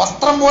പറ്റില്ലല്ലോ.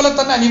 വസ്ത്രം പോലെ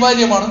തന്നെ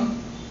അനിവാര്യമാണ്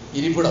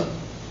ഇരിപ്പിടം.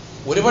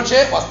 ഒരുപക്ഷെ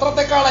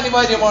വസ്ത്രത്തെക്കാൾ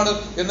അനിവാര്യമാണ്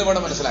എന്ന്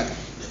വേണം മനസ്സിലാക്കാൻ.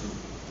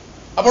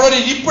 അപ്പോൾ ഒരു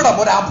ഇരിപ്പിടം,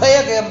 ഒരു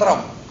അഭയകേന്ദ്രം,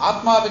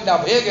 ആത്മാവിന്റെ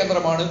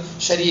അഭയകേന്ദ്രമാണ്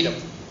ശരീരം.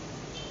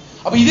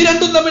 അപ്പൊ ഇത്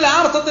രണ്ടും തമ്മിൽ ആ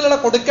അർത്ഥത്തിലുള്ള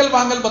കൊടുക്കൽ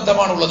വാങ്ങൽ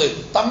ബന്ധമാണുള്ളത്.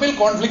 തമ്മിൽ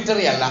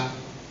കോൺഫ്ലിക്റ്ററി അല്ല,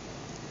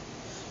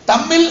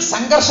 തമ്മിൽ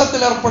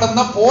സംഘർഷത്തിൽ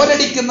ഏർപ്പെടുന്ന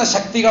പോരടിക്കുന്ന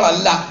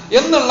ശക്തികളല്ല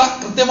എന്നുള്ള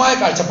കൃത്യമായ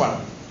കാഴ്ചപ്പാട്.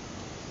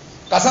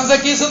 കസൻ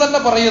സക്കീസ് തന്നെ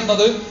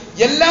പറയുന്നത്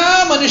എല്ലാ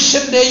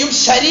മനുഷ്യന്റെയും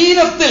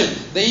ശരീരത്തിൽ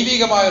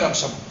ദൈവികമായ ഒരു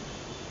അംശം,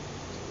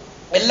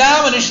 എല്ലാ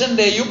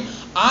മനുഷ്യന്റെയും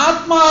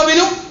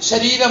ആത്മാവിലും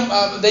ശരീരം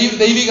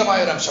ദൈവികമായ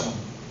ഒരു അംശമാണ്.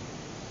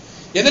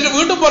 എന്നിട്ട്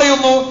വീണ്ടും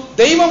പറയുന്നു,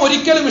 ദൈവം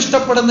ഒരിക്കലും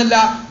ഇഷ്ടപ്പെടുന്നില്ല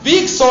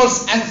വീക്ക്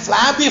സോൾസ് ആൻഡ്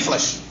ഫ്ലാബി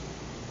ഫ്ലഷ്.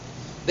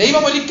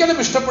 ദൈവം ഒരിക്കലും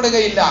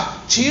ഇഷ്ടപ്പെടുകയില്ല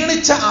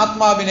ക്ഷീണിച്ച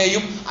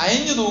ആത്മാവിനെയും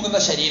അയഞ്ഞു തൂങ്ങുന്ന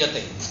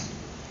ശരീരത്തെ.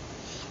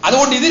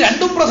 അതുകൊണ്ട് ഇത്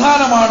രണ്ടും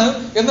പ്രധാനമാണ്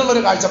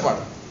എന്നുള്ളൊരു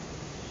കാഴ്ചപ്പാട്.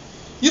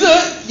 ഇത്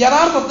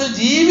യഥാർത്ഥത്തിൽ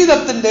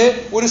ജീവിതത്തിന്റെ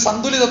ഒരു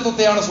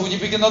സന്തുലിതത്വത്തെയാണ്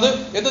സൂചിപ്പിക്കുന്നത്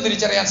എന്ന്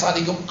തിരിച്ചറിയാൻ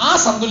സാധിക്കും. ആ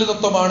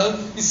സന്തുലിതത്വമാണ്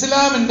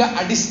ഇസ്ലാമിന്റെ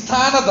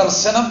അടിസ്ഥാന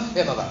ദർശനം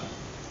എന്നതാണ്.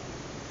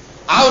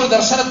 ആ ഒരു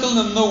ദർശനത്തിൽ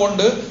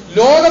നിന്നുകൊണ്ട്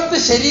ലോകത്ത്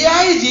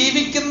ശരിയായി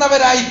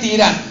ജീവിക്കുന്നവരായി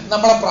തീരാൻ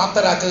നമ്മളെ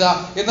പ്രാപ്തരാക്കുക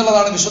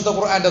എന്നുള്ളതാണ് വിശുദ്ധ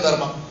ഖുർആന്റെ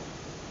ധർമ്മം.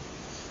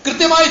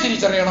 കൃത്യമായി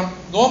തിരിച്ചറിയണം,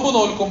 നോമ്പ്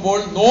നോൽക്കുമ്പോൾ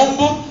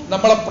നോമ്പും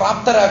നമ്മളെ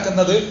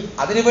പ്രാപ്തരാക്കുന്നത്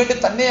അതിനുവേണ്ടി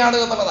തന്നെയാണ്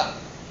എന്നുള്ളതാണ്.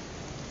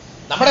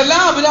 നമ്മുടെ എല്ലാ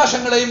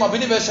അഭിലാഷങ്ങളെയും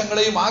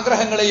അഭിനിവേശങ്ങളെയും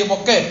ആഗ്രഹങ്ങളെയും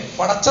ഒക്കെ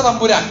പടച്ച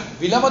തമ്പുരാൻ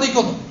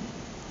വിലമതിക്കുന്നു.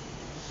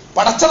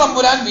 പടച്ച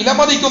തമ്പുരാൻ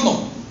വിലമതിക്കുന്നു.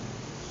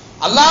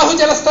 അല്ലാഹു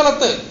ചില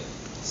സ്ഥലത്ത്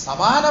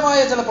സമാനമായ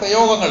ചില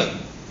പ്രയോഗങ്ങൾ,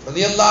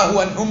 റളിയല്ലാഹു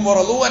അൻഹും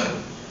വറളൂ അൻഹു,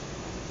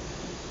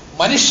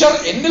 മനുഷ്യർ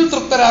എന്നിൽ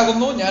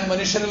തൃപ്തരാകുന്നു, ഞാൻ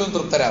മനുഷ്യരിലും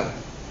തൃപ്തരാകും,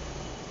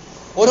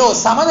 ഓരോ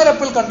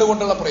സമനിരപ്പിൽ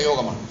കണ്ടുകൊണ്ടുള്ള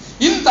പ്രയോഗമാണ്.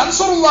 ഇൻ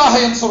തൻസുറുല്ലാഹ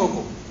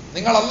യൻസുറുക്കും,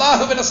 നിങ്ങൾ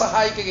അല്ലാഹുവിനെ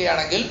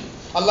സഹായിക്കുകയാണെങ്കിൽ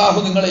അല്ലാഹു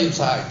നിങ്ങളെയും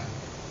സഹായിക്കും.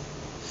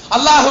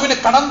 അല്ലാഹുവിന്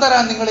കടം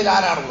തരാൻ നിങ്ങളിൽ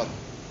ആരാണുള്ളത്?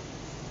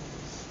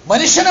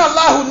 മനുഷ്യനെ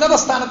അല്ലാഹു ഉന്നത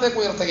സ്ഥാനത്തേക്ക്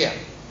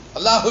ഉയർത്തുകയാണ്.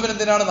 അല്ലാഹുവിന്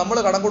എന്തിനാണ് നമ്മൾ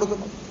കടം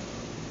കൊടുക്കുന്നത്?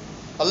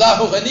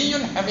 അല്ലാഹു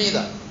ഗനിയുൻ ഹമീദ,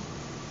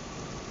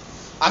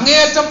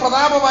 അങ്ങേയറ്റം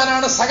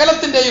പ്രതാപവാനാണ്,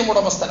 സകലത്തിന്റെയും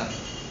ഉടമസ്ഥനാണ്.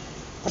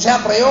 പക്ഷെ ആ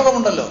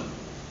പ്രയോഗമുണ്ടല്ലോ,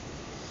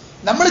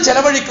 നമ്മൾ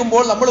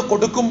ചെലവഴിക്കുമ്പോൾ, നമ്മൾ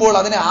കൊടുക്കുമ്പോൾ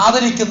അതിനെ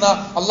ആദരിക്കുന്ന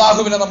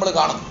അല്ലാഹുവിനെ നമ്മൾ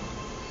കാണുന്നു.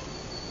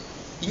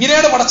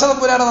 ഇങ്ങനെയാണ് പടച്ച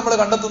തമ്പുരാനെ നമ്മൾ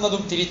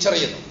കണ്ടെത്തുന്നതും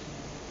തിരിച്ചറിയുന്നതും.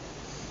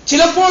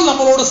 ചിലപ്പോൾ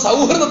നമ്മളോട്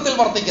സൗഹൃദത്തിൽ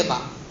വർത്തിക്കുന്ന,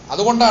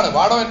 അതുകൊണ്ടാണ്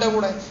വാടോ എൻ്റെ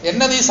കൂടെ,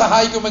 എന്നെ നീ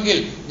സഹായിക്കുമെങ്കിൽ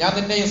ഞാൻ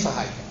നിന്നെയും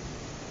സഹായിക്കും,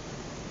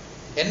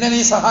 എന്നെ നീ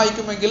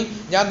സഹായിക്കുമെങ്കിൽ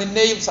ഞാൻ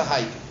നിന്നെയും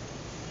സഹായിക്കും.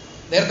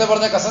 നേരത്തെ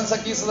പറഞ്ഞ കസൻ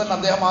സക്കീസ് തന്നെ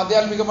അദ്ദേഹം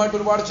ആധ്യാത്മികമായിട്ട്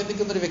ഒരുപാട്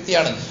ചിന്തിക്കുന്ന ഒരു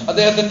വ്യക്തിയാണ്.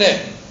 അദ്ദേഹത്തിന്റെ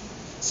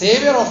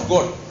സേവിയേഴ്സ്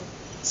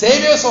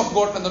ഓഫ്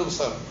ഗോഡ് എന്നൊരു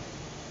പുസ്തകം.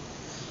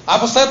 ആ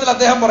പുസ്തകത്തിൽ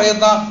അദ്ദേഹം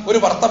പറയുന്ന ഒരു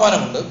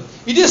വർത്തമാനമുണ്ട്.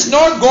 It is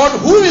not God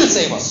who will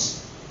save us,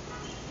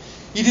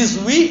 it is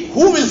V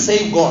who will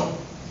save God.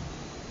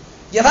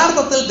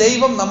 യഥാർത്ഥത്തിൽ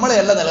ദൈവം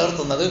നമ്മളെയല്ല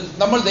നിലനിർത്തുന്നത്,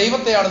 നമ്മൾ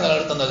ദൈവത്തെയാണ്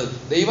നിലനിർത്തുന്നത്.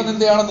 ദൈവം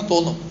എന്തെയാണെന്ന്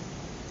തോന്നും,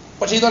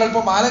 പക്ഷെ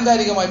ഇതൊരൽപ്പം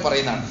ആലങ്കാരികമായി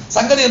പറയുന്നതാണ്.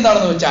 സംഗതി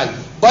എന്താണെന്ന് വെച്ചാൽ,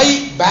 by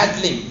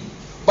battling,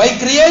 by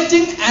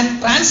creating and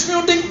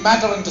ട്രാൻസ്മ്യൂട്ടിംഗ്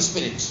matter in to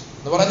spirit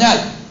എന്ന് പറഞ്ഞാൽ,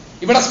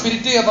 ഇവിടെ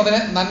സ്പിരിറ്റ്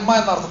എന്നതിനെ നന്മ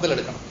എന്ന അർത്ഥത്തിൽ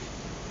എടുക്കണം.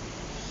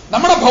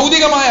 നമ്മുടെ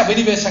ഭൗതികമായ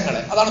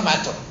അഭിനിവേശങ്ങളെ, അതാണ്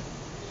മാറ്റർ,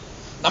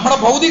 നമ്മുടെ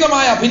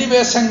ഭൗതികമായ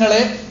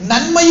അഭിനിവേശങ്ങളെ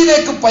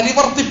നന്മയിലേക്ക്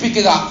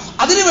പരിവർത്തിപ്പിക്കുക,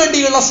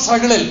 അതിനുവേണ്ടിയുള്ള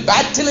സ്ട്രഗിളിൽ,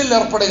 ബാറ്റിലിൽ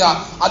ഏർപ്പെടുക,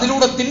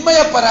 അതിലൂടെ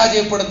തിന്മയെ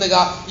പരാജയപ്പെടുത്തുക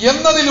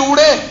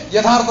എന്നതിലൂടെ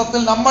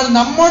യഥാർത്ഥത്തിൽ നമ്മൾ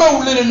നമ്മുടെ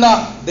ഉള്ളിലുള്ള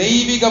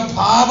ദൈവിക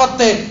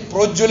ഭാവത്തെ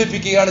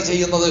പ്രോജ്വലിപ്പിക്കുകയാണ്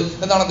ചെയ്യുന്നത്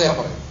എന്നാണ് അദ്ദേഹം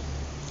പറയുന്നത്.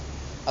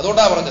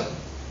 അതുകൊണ്ടാണ് പറഞ്ഞത്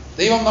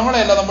ദൈവം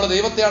നമ്മളെയല്ല, നമ്മൾ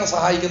ദൈവത്തെയാണ്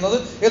സഹായിക്കുന്നത്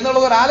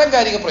എന്നുള്ളത് ഒരു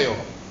ആലങ്കാരിക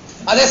പ്രയോഗം.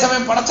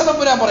 അതേസമയം പടച്ച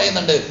തമ്പുരാൻ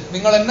പറയുന്നുണ്ട്,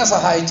 നിങ്ങൾ എന്നെ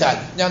സഹായിച്ചാൽ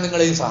ഞാൻ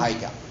നിങ്ങളെയും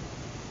സഹായിക്കാം.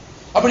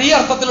 അപ്പോൾ ഈ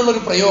അർത്ഥത്തിലുള്ള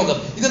ഒരു പ്രയോഗം,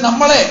 ഇത്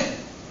നമ്മളെ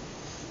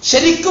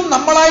ശരിക്കും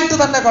നമ്മളായിട്ട്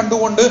തന്നെ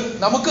കണ്ടുകൊണ്ട്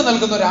നമുക്ക്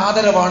നൽകുന്ന ഒരു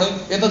ആദരവാണ്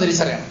എന്ന്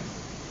തിരിച്ചറിയണം.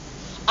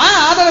 ആ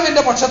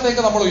ആദരവിന്റെ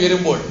പക്ഷത്തേക്ക് നമ്മൾ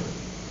ഉയരുമ്പോൾ,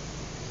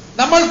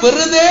 നമ്മൾ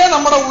വെറുതെ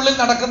നമ്മുടെ ഉള്ളിൽ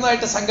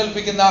നടക്കുന്നതായിട്ട്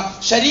സങ്കല്പിക്കുന്ന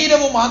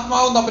ശരീരവും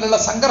ആത്മാവും തമ്മിലുള്ള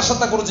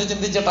സംഘർഷത്തെക്കുറിച്ച്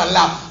ചിന്തിച്ചിട്ടല്ല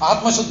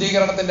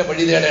ആത്മശുദ്ധീകരണത്തിന്റെ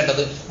വഴി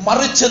തേടേണ്ടത്.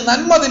 മറിച്ച്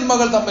നന്മ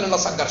തിന്മകൾ തമ്മിലുള്ള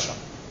സംഘർഷം,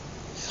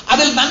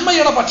 അതിൽ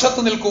നന്മയുടെ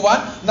പക്ഷത്ത് നിൽക്കുവാൻ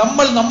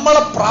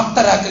നമ്മളെ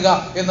പ്രാപ്തരാക്കുക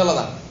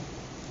എന്നുള്ളതാണ്.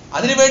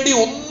 അതിനുവേണ്ടി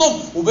ഒന്നും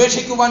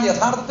ഉപേക്ഷിക്കുവാൻ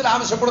യഥാർത്ഥത്തിൽ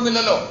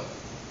ആവശ്യപ്പെടുന്നില്ലല്ലോ.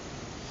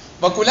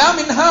 വകുലാ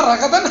മിൻഹാ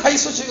റഗദൻ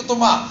ഹൈസു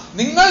ശിഅ്തുമ,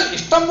 നിങ്ങൾ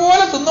ഇഷ്ടം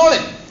പോലെ തിന്നോളെ,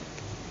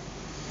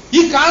 ഈ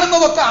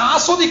കാണുന്നതൊക്കെ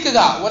ആസ്വദിക്കുക.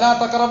 വലാ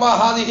തഖറബ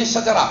ഹാദിഹി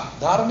ഷജറ,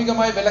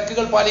 ധാർമ്മികമായ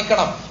വിലക്കുകൾ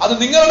പാലിക്കണം, അത്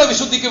നിങ്ങളുടെ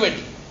വിശുദ്ധിക്ക്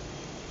വേണ്ടി.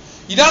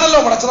 ഇതാണല്ലോ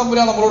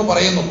പടച്ചതമ്പുരാൻ നമ്മളോട്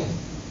പറയുന്നുള്ളൂ.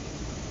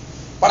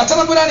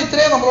 പടച്ചതമ്പുരാൻ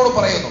ഇത്രയേ നമ്മളോട്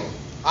പറയുന്നുള്ളൂ.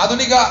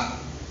 ആധുനിക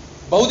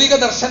ഭൗതിക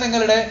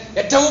ദർശനങ്ങളുടെ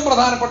ഏറ്റവും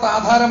പ്രധാനപ്പെട്ട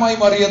ആധാരമായി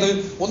മാറിയത്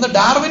ഒന്ന്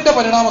ഡാർവിന്റെ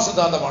പരിണാമ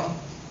സിദ്ധാന്തമാണ്,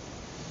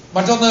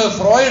 മറ്റൊന്ന്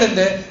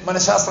ഫ്രോയിഡിന്റെ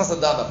മനഃശാസ്ത്ര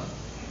സിദ്ധാന്തം.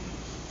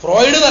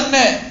 ഫ്രോയിഡ്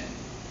തന്നെ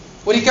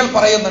ഒരിക്കൽ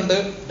പറയുന്നുണ്ട്,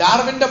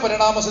 ഡാർവിന്റെ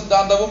പരിണാമ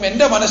സിദ്ധാന്തവും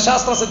എന്റെ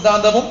മനഃശാസ്ത്ര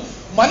സിദ്ധാന്തവും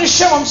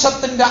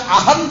മനുഷ്യവംശത്തിന്റെ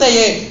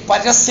അഹന്തയെ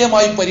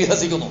പരസ്യമായി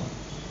പരിഹസിക്കുന്നു.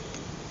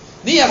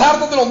 നീ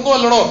യഥാർത്ഥത്തിൽ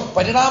ഒന്നുമല്ലടോ,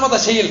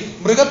 പരിണാമദശയിൽ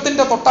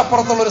മൃഗത്തിന്റെ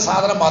തൊട്ടപ്പുറത്തുള്ള ഒരു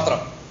സാധനം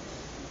മാത്രം,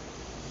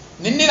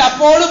 നിന്നിൽ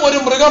അപ്പോഴും ഒരു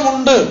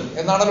മൃഗമുണ്ട്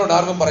എന്നാണല്ലോ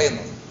ഡാർവിൻ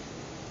പറയുന്നത്.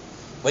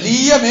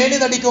 വലിയ മേനി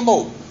നടിക്കുന്നു.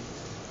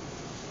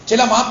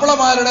 ചില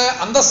മാപ്പിളമാരുടെ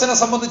അന്തസ്സിനെ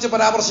സംബന്ധിച്ച്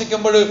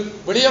പരാമർശിക്കുമ്പോൾ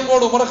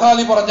വെളിയങ്കോട് ഉമർ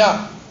ഖാലി പറഞ്ഞ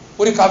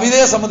ഒരു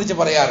കവിതയെ സംബന്ധിച്ച്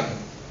പറയാറുണ്ട്.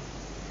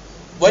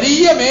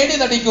 വലിയ മേനി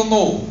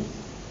നടിക്കുന്നു,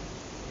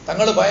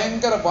 തങ്ങൾ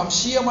ഭയങ്കര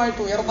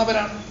വംശീയമായിട്ട്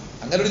ഉയർന്നവരാണ്.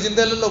 അങ്ങനെ ഒരു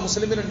ചിന്തയല്ലല്ലോ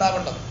മുസ്ലിമിൽ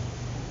ഉണ്ടാവേണ്ടത്.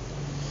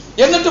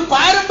 എന്നിട്ട്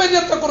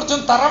പാരമ്പര്യത്തെക്കുറിച്ചും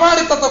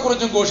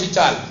തറവാടിത്തത്തെക്കുറിച്ചും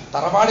ഘോഷിച്ചാൽ,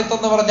 തറവാടിത്തം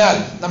എന്ന് പറഞ്ഞാൽ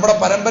നമ്മുടെ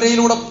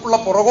പരമ്പരയിലൂടെ ഉള്ള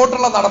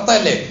പുറകോട്ടുള്ള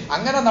നടത്തല്ലേ.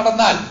 അങ്ങനെ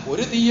നടന്നാൽ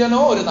ഒരു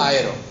തീയനോ ഒരു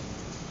നായരോ,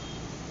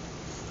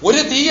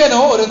 ഒരു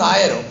തീയനോ ഒരു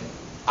നായരോ,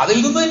 അതിൽ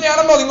നിന്ന്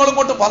തന്നെയാണല്ലോ നിങ്ങൾ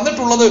ഇങ്ങോട്ട്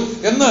വന്നിട്ടുള്ളത്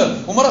എന്ന്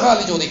ഉമർ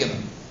ഖാലി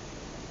ചോദിക്കുന്നത്.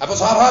 അപ്പൊ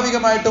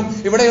സ്വാഭാവികമായിട്ടും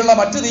ഇവിടെയുള്ള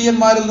മറ്റു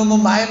തീയന്മാരിൽ നിന്നും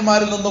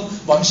നായന്മാരിൽ നിന്നും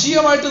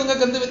വംശീയമായിട്ട്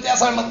നിങ്ങൾക്ക് എന്ത്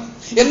വ്യത്യാസമുള്ളത്,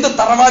 എന്ത്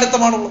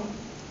തറവാടിത്തമാണുള്ളത്?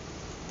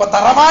 അപ്പൊ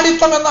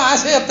തറവാടിത്തം എന്ന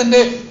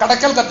ആശയത്തിന്റെ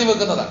കടക്കൽ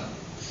കത്തിവെക്കുന്നതാണ്.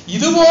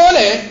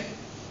 ഇതുപോലെ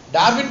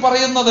ഡാർവിൻ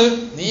പറയുന്നത്,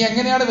 നീ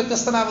എങ്ങനെയാണ്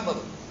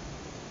വ്യത്യസ്തനാകുന്നത്?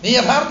 നീ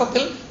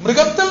യഥാർത്ഥത്തിൽ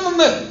മൃഗത്തിൽ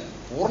നിന്ന്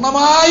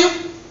പൂർണ്ണമായും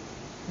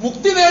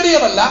മുക്തി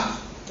നേടിയതല്ല,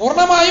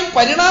 പൂർണ്ണമായും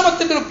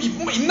പരിണാമത്തിന്റെ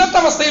ഇന്നത്തെ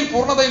അവസ്ഥയിൽ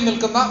പൂർണ്ണതയിൽ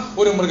നിൽക്കുന്ന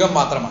ഒരു മൃഗം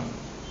മാത്രമാണ്.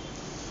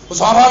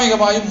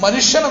 സ്വാഭാവികമായും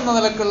മനുഷ്യൻ എന്ന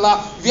നിലക്കുള്ള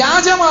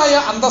വ്യാജമായ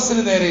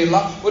അന്തസ്സിന് നേരെയുള്ള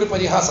ഒരു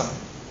പരിഹാസം.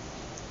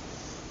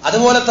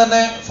 അതുപോലെ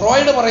തന്നെ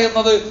ഫ്രോയിഡ്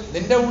പറയുന്നത്,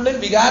 നിന്റെ ഉള്ളിൽ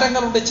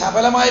വികാരങ്ങളുണ്ട്,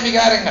 ചപലമായ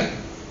വികാരങ്ങൾ.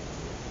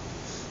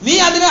 നീ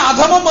അതിനെ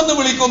അധമം എന്ന്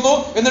വിളിക്കുന്നു,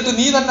 എന്നിട്ട്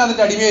നീ തന്നെ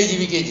അതിന്റെ അടിമയായി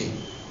ജീവിക്കുകയും ചെയ്യും.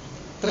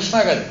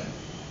 തൃഷ്ണകൾ.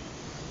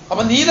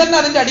 അപ്പൊ നീ തന്നെ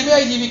അതിന്റെ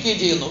അടിമയായി ജീവിക്കുകയും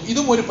ചെയ്യുന്നു.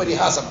 ഇതും ഒരു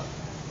പരിഹാസമാണ്.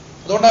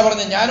 അതുകൊണ്ടാണ്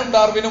പറഞ്ഞത്, ഞാനും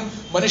ഡാർവിനും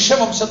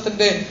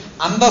മനുഷ്യവംശത്തിന്റെ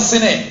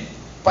അന്തസ്സിനെ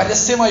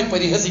പരസ്യമായി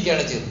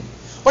പരിഹസിക്കുകയാണ് ചെയ്തത്.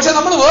 പക്ഷെ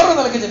നമ്മൾ വേറൊരു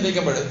നിലയ്ക്ക്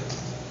ചിന്തിക്കുമ്പോൾ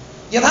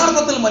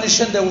യഥാർത്ഥത്തിൽ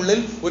മനുഷ്യന്റെ ഉള്ളിൽ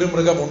ഒരു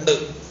മൃഗമുണ്ട്.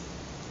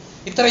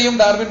 ഇത്രയും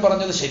ഡാർവിൻ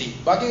പറഞ്ഞത് ശരി.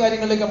 ബാക്കി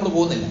കാര്യങ്ങളിലേക്ക് നമ്മൾ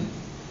പോകുന്നില്ല.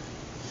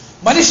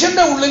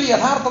 മനുഷ്യന്റെ ഉള്ളിൽ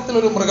യഥാർത്ഥത്തിൽ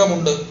ഒരു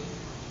മൃഗമുണ്ട്.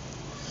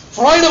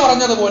 ഫ്രോയിഡ്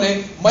പറഞ്ഞതുപോലെ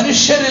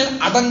മനുഷ്യരിൽ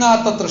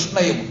അടങ്ങാത്ത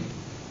തൃഷ്ണയും.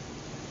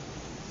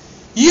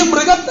 ഈ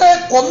മൃഗത്തെ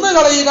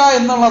കൊന്നുകളയുക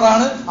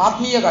എന്നുള്ളതാണ്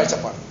ആത്മീയ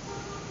കാഴ്ചപ്പാട്.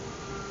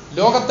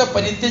 ലോകത്തെ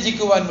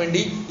പരിത്യജിക്കുവാൻ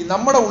വേണ്ടി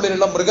നമ്മുടെ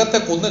ഉള്ളിലുള്ള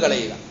മൃഗത്തെ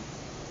കൊന്നുകളയുക.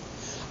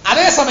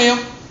 അതേസമയം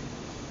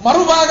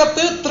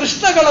മറുഭാഗത്ത്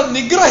തൃഷ്ണകളെ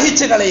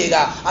നിഗ്രഹിച്ച് കളയുക,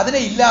 അതിനെ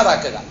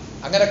ഇല്ലാതാക്കുക.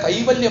 അങ്ങനെ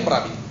കൈവല്യം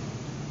പ്രാപിക്കുക,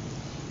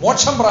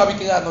 മോക്ഷം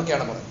പ്രാപിക്കുക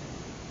എന്നൊക്കെയാണ് പറയുന്നത്.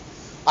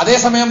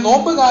 അതേസമയം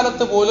നോമ്പ്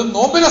കാലത്ത് പോലും,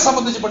 നോമ്പിനെ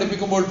സംബന്ധിച്ച്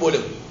പഠിപ്പിക്കുമ്പോൾ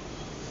പോലും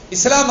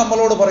ഇസ്ലാം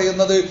നമ്മളോട്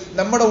പറയുന്നത്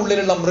നമ്മുടെ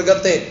ഉള്ളിലുള്ള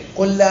മൃഗത്തെ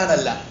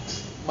കൊല്ലാനല്ല,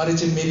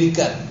 മറിച്ച്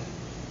മെരിക്കാൻ.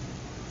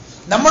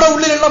 നമ്മുടെ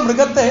ഉള്ളിലുള്ള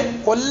മൃഗത്തെ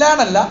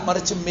കൊല്ലാനല്ല,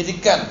 മറിച്ച്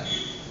മെരിക്കാൻ.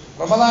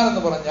 റമദാൻ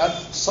എന്ന് പറഞ്ഞാൽ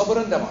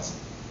സബറിന്റെ മാസം.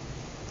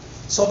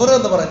 സബർ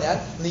എന്ന് പറഞ്ഞാൽ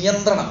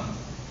നിയന്ത്രണം.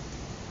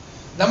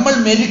 നമ്മൾ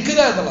മെരിക്കുക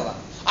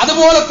എന്നുള്ളതാണ്.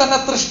 അതുപോലെ തന്നെ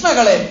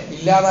തൃഷ്ണകളെ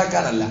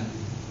ഇല്ലാതാക്കാനല്ല,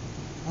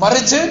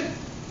 മറിച്ച്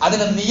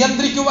അതിനെ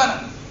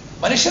നിയന്ത്രിക്കുവാനാണ്.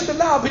 മനുഷ്യന്റെ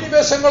എല്ലാ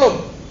അഭിനിവേശങ്ങളും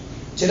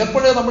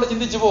ചിലപ്പോഴേ നമ്മൾ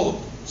ചിന്തിച്ചു പോകും.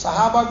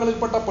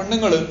 സഹാബാക്കളിൽപ്പെട്ട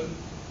പെണ്ണുങ്ങൾ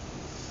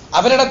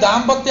അവരുടെ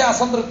ദാമ്പത്യ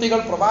അസംതൃപ്തികൾ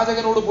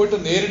പ്രവാചകനോട് പോയിട്ട്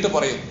നേരിട്ട്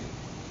പറയുന്നു.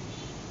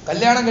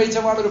 കല്യാണം കഴിച്ച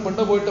പാടൊരു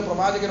പെണ്ണ് പോയിട്ട്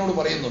പ്രവാചകനോട്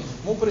പറയുന്നു,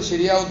 മൂപ്പര്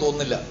ശരിയാവും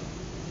തോന്നുന്നില്ല.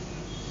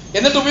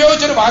 എന്നിട്ട്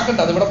ഉപയോഗിച്ചൊരു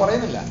വാക്കുണ്ട്, അതിവിടെ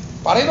പറയുന്നില്ല.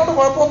 പറയുന്നോണ്ട്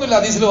കുഴപ്പമൊന്നുമില്ല,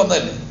 ഹദീസിൽ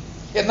വന്നതല്ലേ,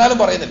 എന്നാലും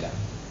പറയുന്നില്ല.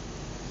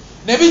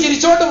 നബി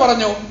ചിരിച്ചോണ്ട്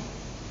പറഞ്ഞു,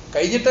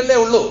 കഴിഞ്ഞിട്ടല്ലേ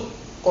ഉള്ളൂ,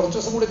 കുറച്ചു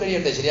ദിവസം കൂടി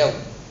കഴിയട്ടെ, ശരിയാവും.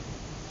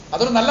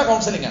 അതൊരു നല്ല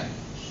കൗൺസിലിംഗ് ആണ്.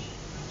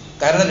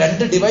 കാരണം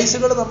രണ്ട്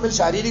ഡിവൈസുകൾ തമ്മിൽ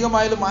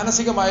ശാരീരികമായാലും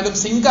മാനസികമായാലും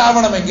സിങ്ക്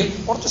ആവണമെങ്കിൽ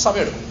കുറച്ച്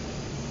സമയമെടുക്കും.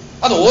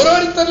 അത്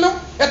ഓരോരുത്തരിലും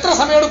എത്ര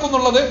സമയമെടുക്കും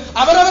എന്നുള്ളത്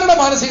അവരവരുടെ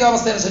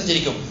മാനസികാവസ്ഥ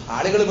അനുസരിച്ചിരിക്കും.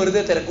 ആളുകൾ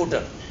വെറുതെ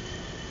തിരക്കൂട്ടാണ്.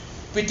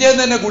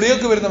 പിറ്റേന്ന് തന്നെ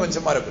ഗുളികക്ക് വരുന്ന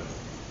മനുഷ്യന്മാരൊക്കെ,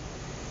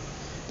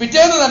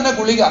 പിറ്റേന്ന് തന്നെ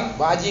ഗുളിക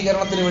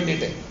വാജീകരണത്തിന്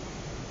വേണ്ടിയിട്ട്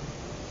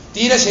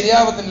തീരെ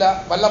ശരിയാവുന്നില്ല,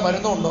 വല്ല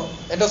മരുന്നുണ്ടോ?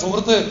 എൻ്റെ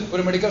സുഹൃത്ത്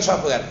ഒരു മെഡിക്കൽ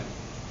ഷോപ്പുകാരൻ,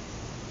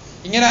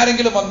 ഇങ്ങനെ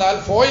ആരെങ്കിലും വന്നാൽ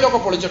ഫോയിലൊക്കെ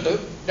പൊളിച്ചിട്ട്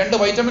 2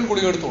 വൈറ്റമിൻ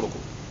ഗുളിക എടുത്തു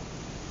കൊടുക്കും.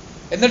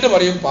 എന്നിട്ട്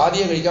പറയും,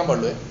 പാതിയെ കഴിക്കാൻ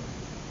പാടുള്ളൂ,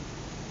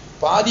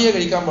 പാതിയെ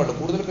കഴിക്കാൻ പാടുള്ളൂ,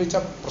 കൂടുതൽ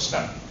കഴിച്ചാൽ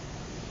പ്രശ്നമാണ്.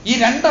 ഈ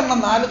 2 എണ്ണം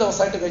 4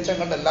 ദിവസമായിട്ട് കഴിച്ചാൽ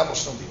കണ്ട എല്ലാ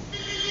പ്രശ്നവും തീരും.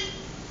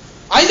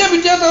 അതിന്റെ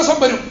പിറ്റേ ദിവസം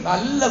വരും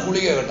നല്ല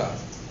ഗുളിക കേട്ടാ,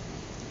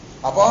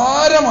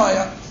 അപാരമായ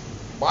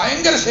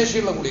ഭയങ്കര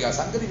ശേഷിയുള്ള ഗുളിക,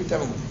 സംഗതി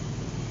വിറ്റാമിൻ ഗുളിക.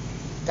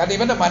 കാരണം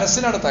ഇവന്റെ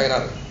മനസ്സിനാണ്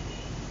തകരാറ്,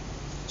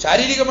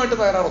 ശാരീരികമായിട്ട്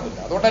തകരാറൊന്നുമില്ല.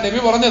 അതുകൊണ്ടാണ് നബി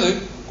പറഞ്ഞത്,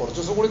 കുറച്ചു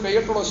ദിവസം കൂടി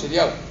കഴിയട്ടുള്ളൂ,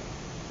 ശരിയാവും.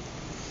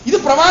 ഇത്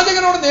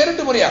പ്രവാചകനോട്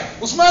നേരിട്ട് പറയാം.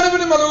 ഉസ്മാൻ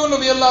ഇബ്നു മദ്ഊൻ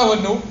റളിയല്ലാഹു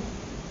അൻഹു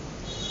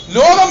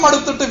ലോകം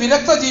മടുത്തിട്ട്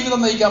വിരക്ത ജീവിതം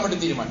നയിക്കാൻ വേണ്ടി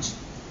തീരുമാനിച്ചു.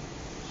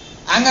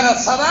 അങ്ങനെ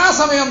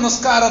സദാസമയം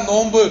നിസ്കാരം,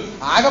 നോമ്പ്,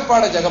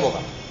 ആകപ്പാടെ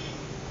ജഗപോകാം.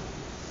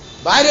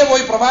 ഭാര്യ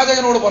പോയി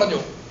പ്രവാചകനോട് പറഞ്ഞു,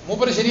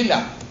 മൂപ്പര് ശരിയില്ല,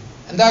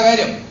 എന്താ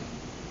കാര്യം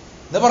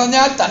എന്ന്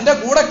പറഞ്ഞാൽ തന്റെ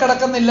കൂടെ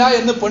കിടക്കുന്നില്ല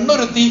എന്ന്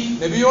പെണ്ണൊരുത്തി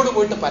നബിയോട്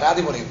പോയിട്ട്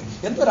പരാതി പറയുന്നു.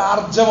 എന്തൊരു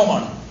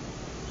ആർജവമാണ്!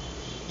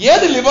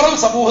 ഏത് ലിബറൽ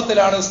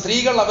സമൂഹത്തിലാണ്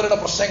സ്ത്രീകൾ അവരുടെ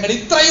പ്രശ്നങ്ങൾ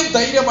ഇത്രയും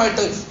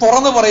ധൈര്യമായിട്ട്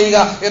തുറന്നു പറയുക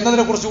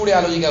എന്നതിനെ കുറിച്ച് കൂടി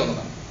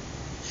ആലോചിക്കാവുന്നതാണ്.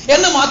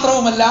 എന്ന്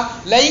മാത്രവുമല്ല,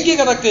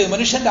 ലൈംഗികതക്ക്,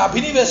 മനുഷ്യന്റെ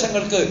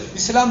അഭിനിവേശങ്ങൾക്ക്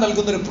ഇസ്ലാം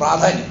നൽകുന്നൊരു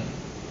പ്രാധാന്യം,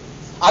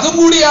 അതും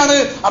കൂടിയാണ്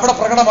അവിടെ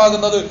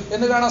പ്രകടമാകുന്നത്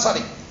എന്ന് കാണാൻ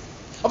സാധിക്കും.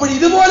 അപ്പോൾ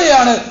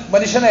ഇതുപോലെയാണ്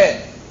മനുഷ്യനെ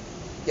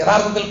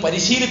യഥാർത്ഥത്തിൽ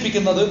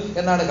പരിശീലിപ്പിക്കുന്നത്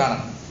എന്നാണ്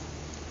കാണുന്നത്.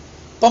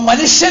 അപ്പൊ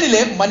മനുഷ്യനിലെ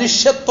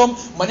മനുഷ്യത്വം,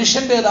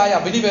 മനുഷ്യൻ്റെതായ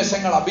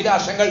അഭിനിവേശങ്ങൾ,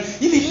 അഭിലാഷങ്ങൾ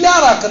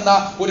ഇതില്ലാതാക്കുന്ന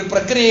ഒരു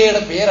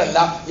പ്രക്രിയയുടെ പേരല്ല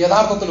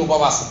യഥാർത്ഥത്തിൽ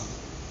ഉപവാസം,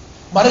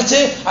 മറിച്ച്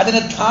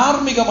അതിനെ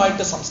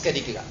ധാർമ്മികമായിട്ട്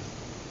സംസ്കരിക്കുക.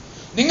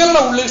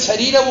 നിങ്ങളുടെ ഉള്ളിൽ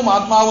ശരീരവും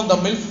ആത്മാവും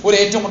തമ്മിൽ ഒരു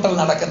ഏറ്റുമുട്ടൽ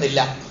നടക്കുന്നില്ല,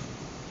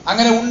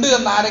 അങ്ങനെ ഉണ്ട്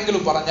എന്ന്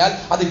ആരെങ്കിലും പറഞ്ഞാൽ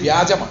അത്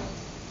വ്യാജമാണ്.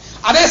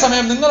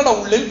 അതേസമയം നിങ്ങളുടെ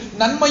ഉള്ളിൽ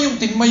നന്മയും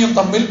തിന്മയും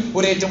തമ്മിൽ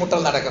ഒരു ഏറ്റുമുട്ടൽ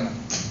നടക്കുന്നു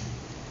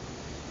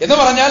എന്ന്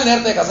പറഞ്ഞാൽ,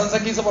 നേരത്തെ കസൻ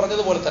സക്കീസ്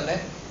പറഞ്ഞതുപോലെ തന്നെ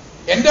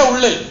എന്റെ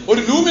ഉള്ളിൽ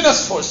ഒരു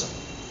ലൂമിനസ് ഫോഴ്സ്,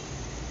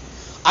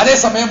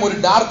 അതേസമയം ഒരു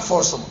ഡാർക്ക്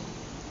ഫോഴ്സും.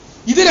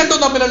 ഇത് രണ്ടും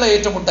തമ്മിലുള്ള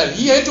ഏറ്റുമുട്ടൽ.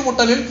 ഈ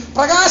ഏറ്റുമുട്ടലിൽ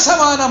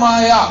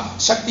പ്രകാശമാനമായ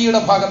ശക്തിയുടെ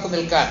ഭാഗത്ത്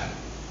നിൽക്കാൻ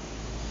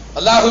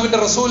അള്ളാഹുവിന്റെ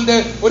റസൂലിന്റെ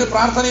ഒരു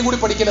പ്രാർത്ഥനയും കൂടി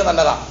പഠിക്കല്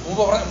നല്ലതാ.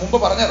 മുമ്പ്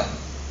പറഞ്ഞതാ,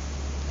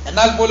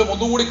 എന്നാൽ പോലും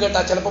ഒന്നുകൂടി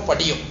കേട്ടാൽ ചിലപ്പോൾ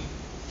പഠിയും.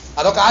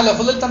 അതൊക്കെ ആ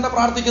ലഫ്ളിൽ തന്നെ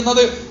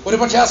പ്രാർത്ഥിക്കുന്നത്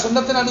ഒരുപക്ഷെ ആ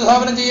സുന്നത്തിന്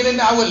അനുധാവനം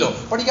ചെയ്യലന്നെ ആവുമല്ലോ.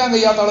 പഠിക്കാൻ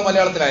കഴിയാത്ത ആള്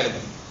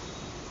മലയാളത്തിലായിരുന്നു.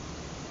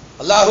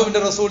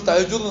 അള്ളാഹുവിന്റെ റസൂൽ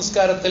തഹജ്ജുദ്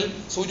നിസ്കാരത്തിൽ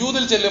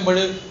സുജൂദിൽ ചെല്ലുമ്പോൾ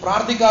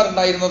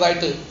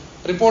പ്രാർത്ഥിക്കാറുണ്ടായിരുന്നതായിട്ട്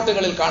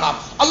റിപ്പോർട്ടുകളിൽ കാണാം.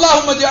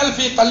 അല്ലാഹുമ്മ ജഅൽ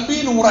ഫീ ഖൽബി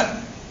നൂറൻ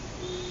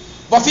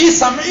വഫീ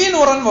സമഈ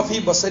നൂറൻ വഫീ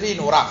ബസരി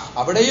നൂറ.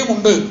 അവിടെയും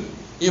ഉണ്ട്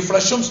ഈ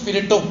ഫ്ലഷും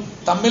സ്പിരിറ്റും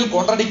തമ്മിൽ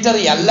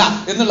കോൺട്രഡിക്ടറി അല്ല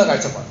എന്നുള്ള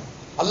കാഴ്ചപ്പാട്.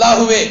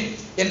 അല്ലാഹുവേ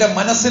എന്റെ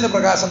മനസ്സിന്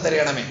പ്രകാശം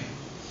തരയണമേ.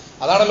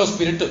 അതാണല്ലോ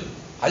സ്പിരിറ്റ്.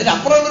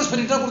 അതിനപ്പുറമുള്ളൊരു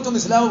സ്പിരിറ്റിനെ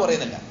കുറിച്ചൊന്നും ഇസ്ലാം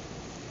പറയുന്നില്ല.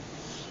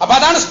 അപ്പൊ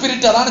അതാണ്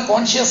സ്പിരിറ്റ്, അതാണ്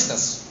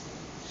കോൺഷ്യസ്നെസ്.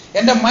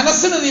 എന്റെ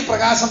മനസ്സിന് നീ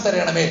പ്രകാശം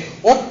തരയണമേ.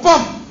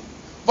 ഒപ്പം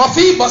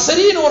വഫീ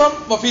ബസരീ നൂറം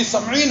വഫീ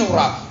സമഈ നൂറ,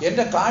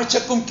 എന്റെ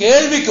കാഴ്ചക്കും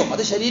കേൾവിക്കും,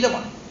 അത്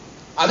ശരീരമാണ്,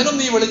 അതിനും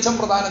നീ വെളിച്ചം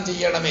പ്രദാനം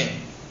ചെയ്യണമേ,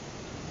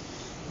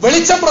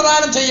 വെളിച്ചം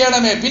പ്രദാനം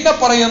ചെയ്യണമേ. പിന്നെ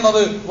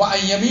പറയുന്നത്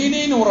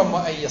യമീനീ നൂറം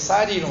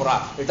യസാരീ നൂറ,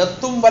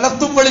 ഇടത്തും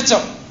വലത്തും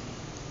വെളിച്ചം,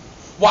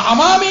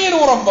 അമാമീ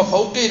നൂറം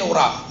ഫൗഖീ നൂറ,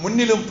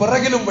 മുന്നിലും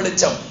പിറകിലും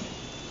വെളിച്ചം,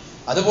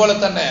 അതുപോലെ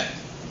തന്നെ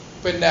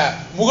പിന്നെ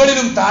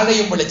മുകളിലും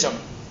താഴെയും വെളിച്ചം.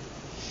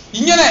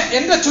 ഇങ്ങനെ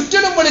എന്റെ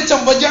ചുറ്റിലും വെളിച്ചം.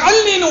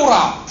 വജഅൽനീ നൂറ,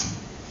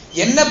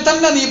 എന്നെ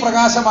തന്നെ നീ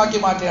പ്രകാശമാക്കി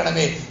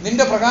മാറ്റണമേ,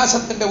 നിന്റെ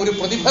പ്രകാശത്തിന്റെ ഒരു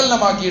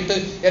പ്രതിഫലനമാക്കിയിട്ട്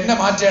എന്നെ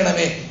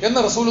മാറ്റണമേ എന്ന്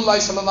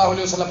റസൂലുള്ളാഹി സ്വല്ലല്ലാഹു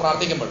അലൈഹി വസല്ലം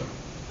പ്രാർത്ഥിക്കുമ്പോൾ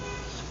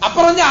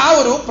അപ്പറഞ്ഞ ആ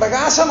ഒരു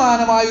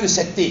പ്രകാശമാനമായ ഒരു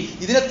ശക്തി,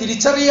 ഇതിനെ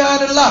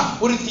തിരിച്ചറിയാനുള്ള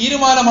ഒരു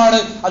തീരുമാനമാണ്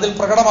അതിൽ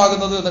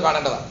പ്രകടമാകുന്നത് എന്ന്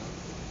കാണേണ്ടതാണ്.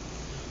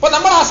 അപ്പൊ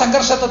നമ്മൾ ആ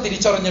സംഘർഷത്തെ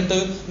തിരിച്ചറിഞ്ഞിട്ട്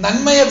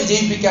നന്മയെ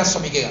വിജയിപ്പിക്കാൻ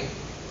ശ്രമിക്കുക.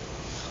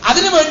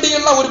 അതിനു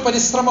വേണ്ടിയുള്ള ഒരു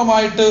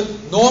പരിശ്രമമായിട്ട്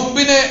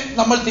നോമ്പിനെ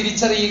നമ്മൾ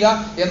തിരിച്ചറിയുക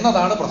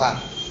എന്നതാണ്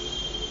പ്രധാനം.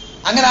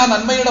 അങ്ങനെ ആ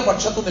നന്മയുടെ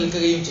പക്ഷത്ത്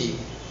നിൽക്കുകയും ചെയ്യും.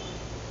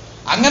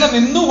 അങ്ങനെ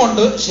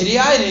നിന്നുകൊണ്ട്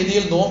ശരിയായ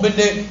രീതിയിൽ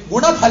നോമ്പിന്റെ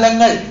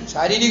ഗുണഫലങ്ങൾ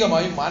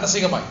ശാരീരികമായും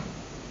മാനസികമായും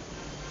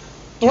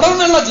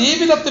തുടർന്നുള്ള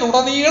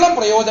ജീവിതത്തിലുടനീളം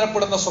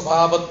പ്രയോജനപ്പെടുന്ന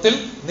സ്വഭാവത്തിൽ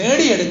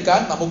നേടിയെടുക്കാൻ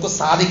നമുക്ക്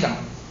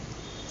സാധിക്കണം.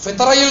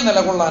 ഫിത്രയിൽ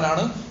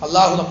നിലകൊള്ളാനാണ്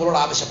അള്ളാഹു നമ്മളോട്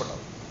ആവശ്യപ്പെട്ടത്.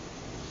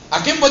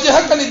 അഖിം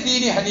വജ്ഹക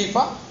ലിദ്ദീനി ഹനീഫ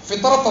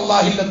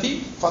ഫിത്രത്തല്ലാഹില്ലത്തി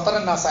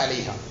ഫതറന്നാസ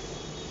അലൈഹ.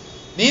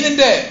 നീ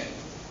നിന്റെ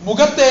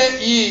മുഖത്തെ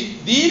ഈ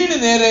ദീനിന്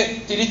നേരെ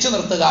തിരിച്ചു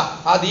നിർത്തുക.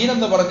 ആ ദീൻ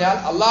എന്ന് പറഞ്ഞാൽ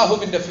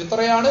അള്ളാഹുവിന്റെ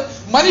ഫിത്രയാണ്.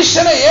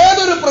 മനുഷ്യനെ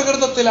ഏതൊരു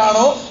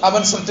പ്രകൃതത്തിലാണോ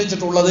അവൻ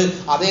സൃഷ്ടിച്ചിട്ടുള്ളത്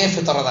അതേ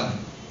ഫിത്ര തന്നെ.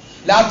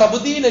 ലാ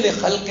തബ്ദീല ലി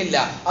ഖൽഖില്ല.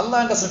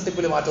 അള്ളാഹിന്റെ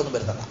സൃഷ്ടിപ്പിൽ മാറ്റമൊന്നും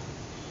വരുത്തണ്ട,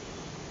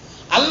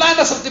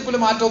 അള്ളാഹിന്റെ സൃഷ്ടിപ്പിൽ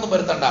മാറ്റമൊന്നും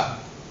വരുത്തണ്ട.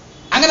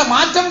 അങ്ങനെ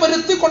മാറ്റം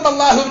വരുത്തിക്കൊണ്ട്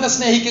അള്ളാഹുവിനെ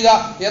സ്നേഹിക്കുക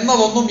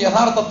എന്നതൊന്നും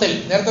യഥാർത്ഥത്തിൽ,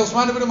 നേരത്തെ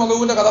ഉസ്മാൻ ഇബ്നു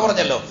മദഊന്റെ കഥ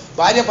പറഞ്ഞല്ലോ,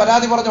 ഭാര്യ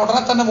പരാതി പറഞ്ഞ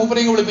ഉടനെ തന്നെ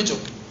മൂപ്പരെയും വിളിപ്പിച്ചു.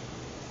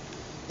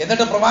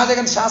 എന്നിട്ട്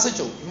പ്രവാചകൻ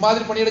ശാസിച്ചു,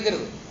 ഇമാതിരി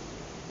പണിയെടുക്കരുത്,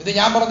 ഇത്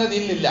ഞാൻ പറഞ്ഞ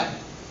ദീനിലില്ല,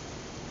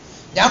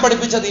 ഞാൻ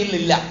പഠിപ്പിച്ച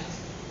ദീനിലില്ല.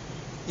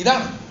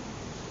 ഇതാണ്.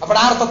 അപ്പോൾ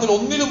ആ അർത്ഥത്തിൽ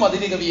ഒന്നിലും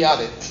അതിര്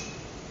കവിയാതെ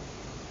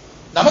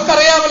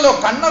നമുക്കറിയാമല്ലോ,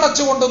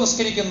 കണ്ണടച്ചുകൊണ്ട്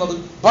നിസ്കരിക്കുന്നത്,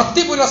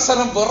 ഭക്തി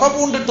പുരസ്സരം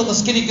വിറപൂണ്ടിട്ട്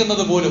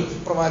നിസ്കരിക്കുന്നത് പോലും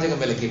പ്രവാചകൻ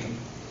വിലക്കിയിട്ടുണ്ട്.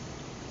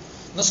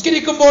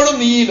 നിസ്കരിക്കുമ്പോഴും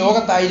നീ ഈ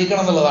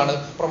ലോകത്തായിരിക്കണം എന്നുള്ളതാണ്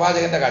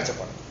പ്രവാചകന്റെ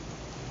കാഴ്ചപ്പാട്.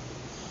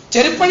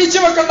 ചെരുപ്പഴിച്ചു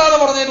വെക്കണ്ട എന്ന്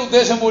പറഞ്ഞതിന്റെ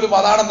ഉദ്ദേശം പോലും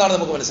അതാണെന്നാണ്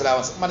നമുക്ക്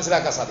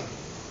മനസ്സിലാക്കാൻ സാധിക്കും.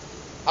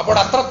 അപ്പോൾ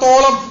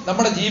അത്രത്തോളം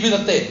നമ്മുടെ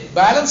ജീവിതത്തെ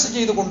ബാലൻസ്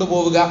ചെയ്ത്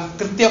കൊണ്ടുപോവുക,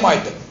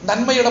 കൃത്യമായിട്ട്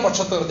നന്മയുടെ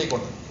പക്ഷത്ത്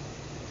നിർത്തിക്കൊണ്ട്.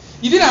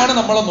 ഇതിനാണ്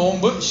നമ്മളെ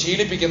നോമ്പ്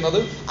ശീലിപ്പിക്കുന്നത്.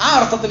 ആ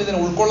അർത്ഥത്തിൽ ഇതിനെ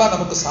ഉൾക്കൊള്ളാൻ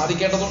നമുക്ക്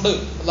സാധിക്കേണ്ടതുണ്ട്.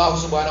 അല്ലാഹു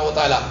സുബ്ഹാനഹു വ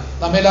തആല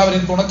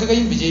നമ്മെല്ലാവരെയും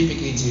തുണക്കുകയും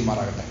വിജയിപ്പിക്കുകയും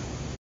ചെയ്യുമാറാകട്ടെ.